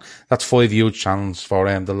going on. That's 5 huge channels for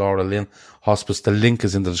the Laura Lynn Hospice. The link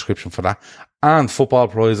is in the description for that. And football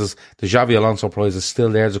prizes. The Xavi Alonso prize is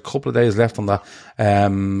still there. There's a couple of days left on that. I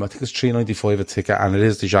think it's $3.95 a ticket, and it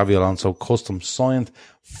is the Xavi Alonso custom signed,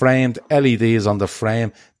 framed, LEDs on the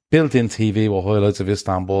frame, built-in TV with highlights of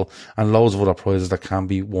Istanbul, and loads of other prizes that can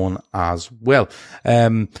be won as well.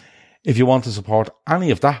 If you want to support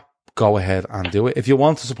any of that, go ahead and do it. If you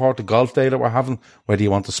want to support the golf day that we're having, whether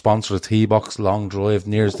you want to sponsor a tee box, long drive,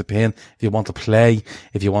 nearest the pin, if you want to play,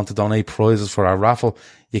 if you want to donate prizes for our raffle,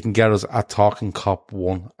 you can get us at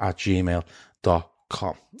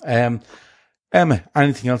talkincop1@gmail.com. Emma,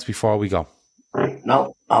 anything else before we go?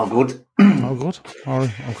 No, all good. All good? All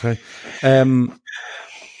right, okay.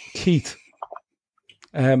 Keith.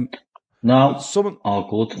 No, someone, all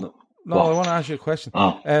good. No, I want to ask you a question.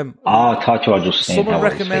 I thought you were just saying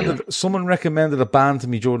someone recommended a band to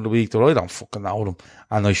me during the week that I don't fucking know them,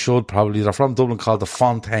 and I should probably. They're from Dublin, called the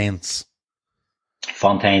Fontaines.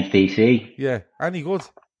 Fontaines DC. Yeah, any good?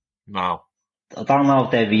 No. I don't know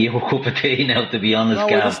if they'd be your cup of tea now, to be honest,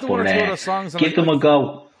 Gav, but give them a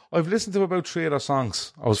go. I've listened to about 3 of their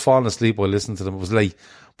songs. I was falling asleep while listening to them. It was late.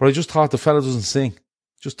 But I just thought the fella doesn't sing.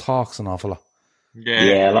 Just talks an awful lot.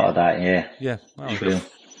 Yeah, a lot of that, yeah. Yeah. Oh, true.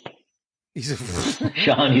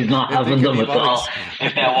 Sean, he's not having them at all.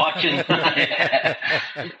 If they're watching.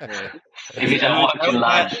 If you're watching,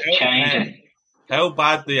 lads, change it. How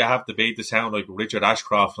bad do you have to be to sound like Richard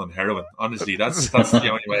Ashcroft on heroin? Honestly, that's the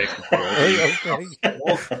only way I can put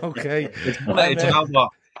it. Okay. You know what?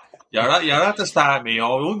 You're at the start, me. I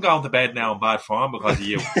wouldn't go to bed now in bad form because of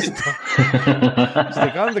you. stick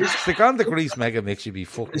on the Grease Mega Mix, you'd be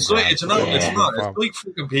fucking. It's not. It's like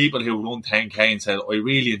fucking people who run 10K and said, I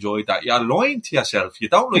really enjoyed that. You're lying to yourself. You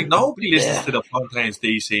don't like, nobody listens to the Fontaines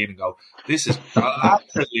DC and go, this is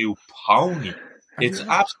absolute pony. It's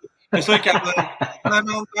absolute. It's like, and I'm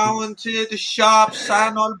going to the shops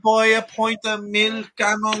and I'll buy a pint of milk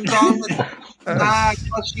and I'm going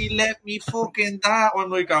because she let me fucking that. I'm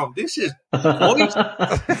like, this is poison.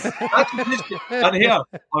 And here,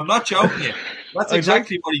 I'm not joking you. That's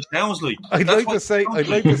exactly what he sounds like. I'd like to say I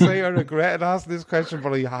regret asking this question,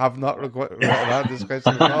 but I have not regretted asking this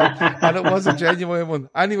question at all. And it was a genuine one.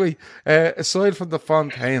 Anyway, aside from the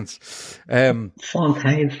Fontaines.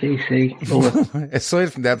 Fontaines DC.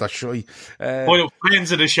 Aside from that, they're shy.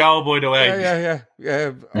 Friends of the show, by the way. Yeah.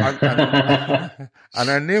 And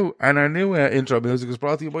our new intro music is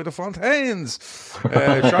brought to you by the Fontaines.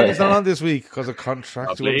 Shawty's not on this week because of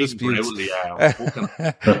contractual disputes.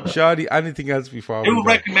 Shawty, anything else before Who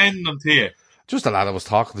recommended them to you? Just a lad I was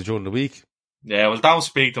talking to during the week. Yeah, well, don't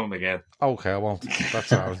speak to him again. Okay, I won't.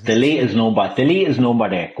 That's all right. Delete his number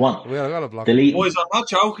there. Go on. Well, I got a block. Delete. Boys, I'm not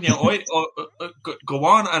joking. Go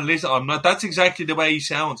on and listen. I'm not. That's exactly the way he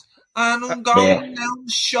sounds. And I'm going down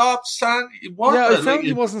the shops and what? Yeah, I found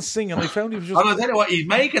he wasn't singing. I found he was just. And I'll tell you what, he's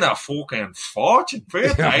making a fucking fortune.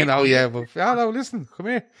 I know, yeah, but no, listen, come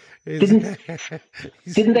here. Didn't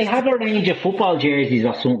they have a range of football jerseys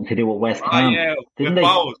or something to do with West Ham? Yeah, didn't with they?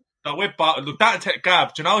 Bowes. No, with Bowes. Look,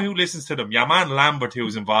 Gab, do you know who listens to them? Your man Lambert, who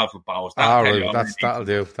was involved with Bowes. That'll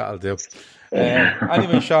do.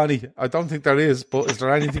 Anyway, Shawnee, I don't think there is, but is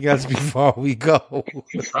there anything else before we go?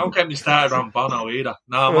 Don't get me started on Bono either.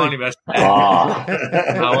 No, I'm only best. Oh.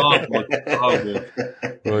 No, all good.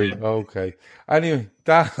 Right, okay. Anyway,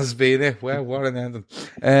 that has been it. Well, what an ending.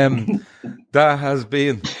 That has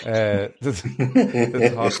been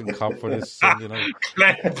the Talkin Cop for this Sunday night.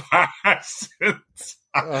 Glenn Parsons.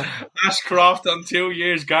 Ashcroft on 2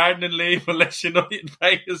 years gardening leave unless United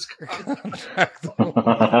pay his contract.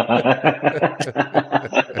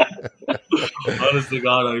 Honest to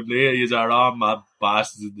God, I believe you are all mad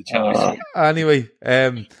bastards in the chat. Anyway,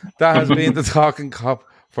 that has been the Talkin Cop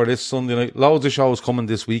for this Sunday night. Loads of shows coming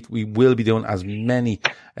this week. We will be doing as many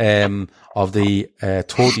of the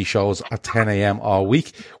 30 shows at 10 a.m. all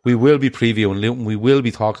week. We will be previewing Luton. We will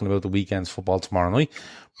be talking about the weekend's football tomorrow night,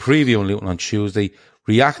 previewing Luton on Tuesday,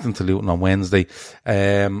 reacting to Luton on Wednesday,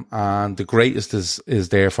 and the greatest is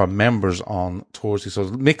there for members on Thursday. So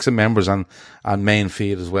mix of members and main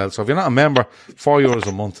feed as well. So if you're not a member, €4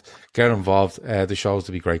 a month, get involved. The shows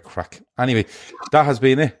to be great crack. Anyway, that has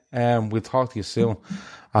been it. We'll talk to you soon.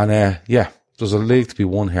 And there's a league to be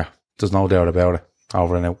won here. There's no doubt about it.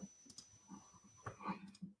 Over and out.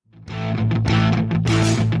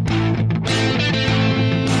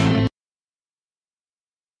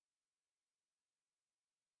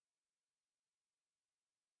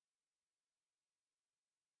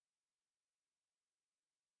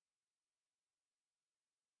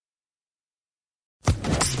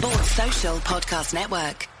 Sports Social Podcast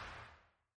Network.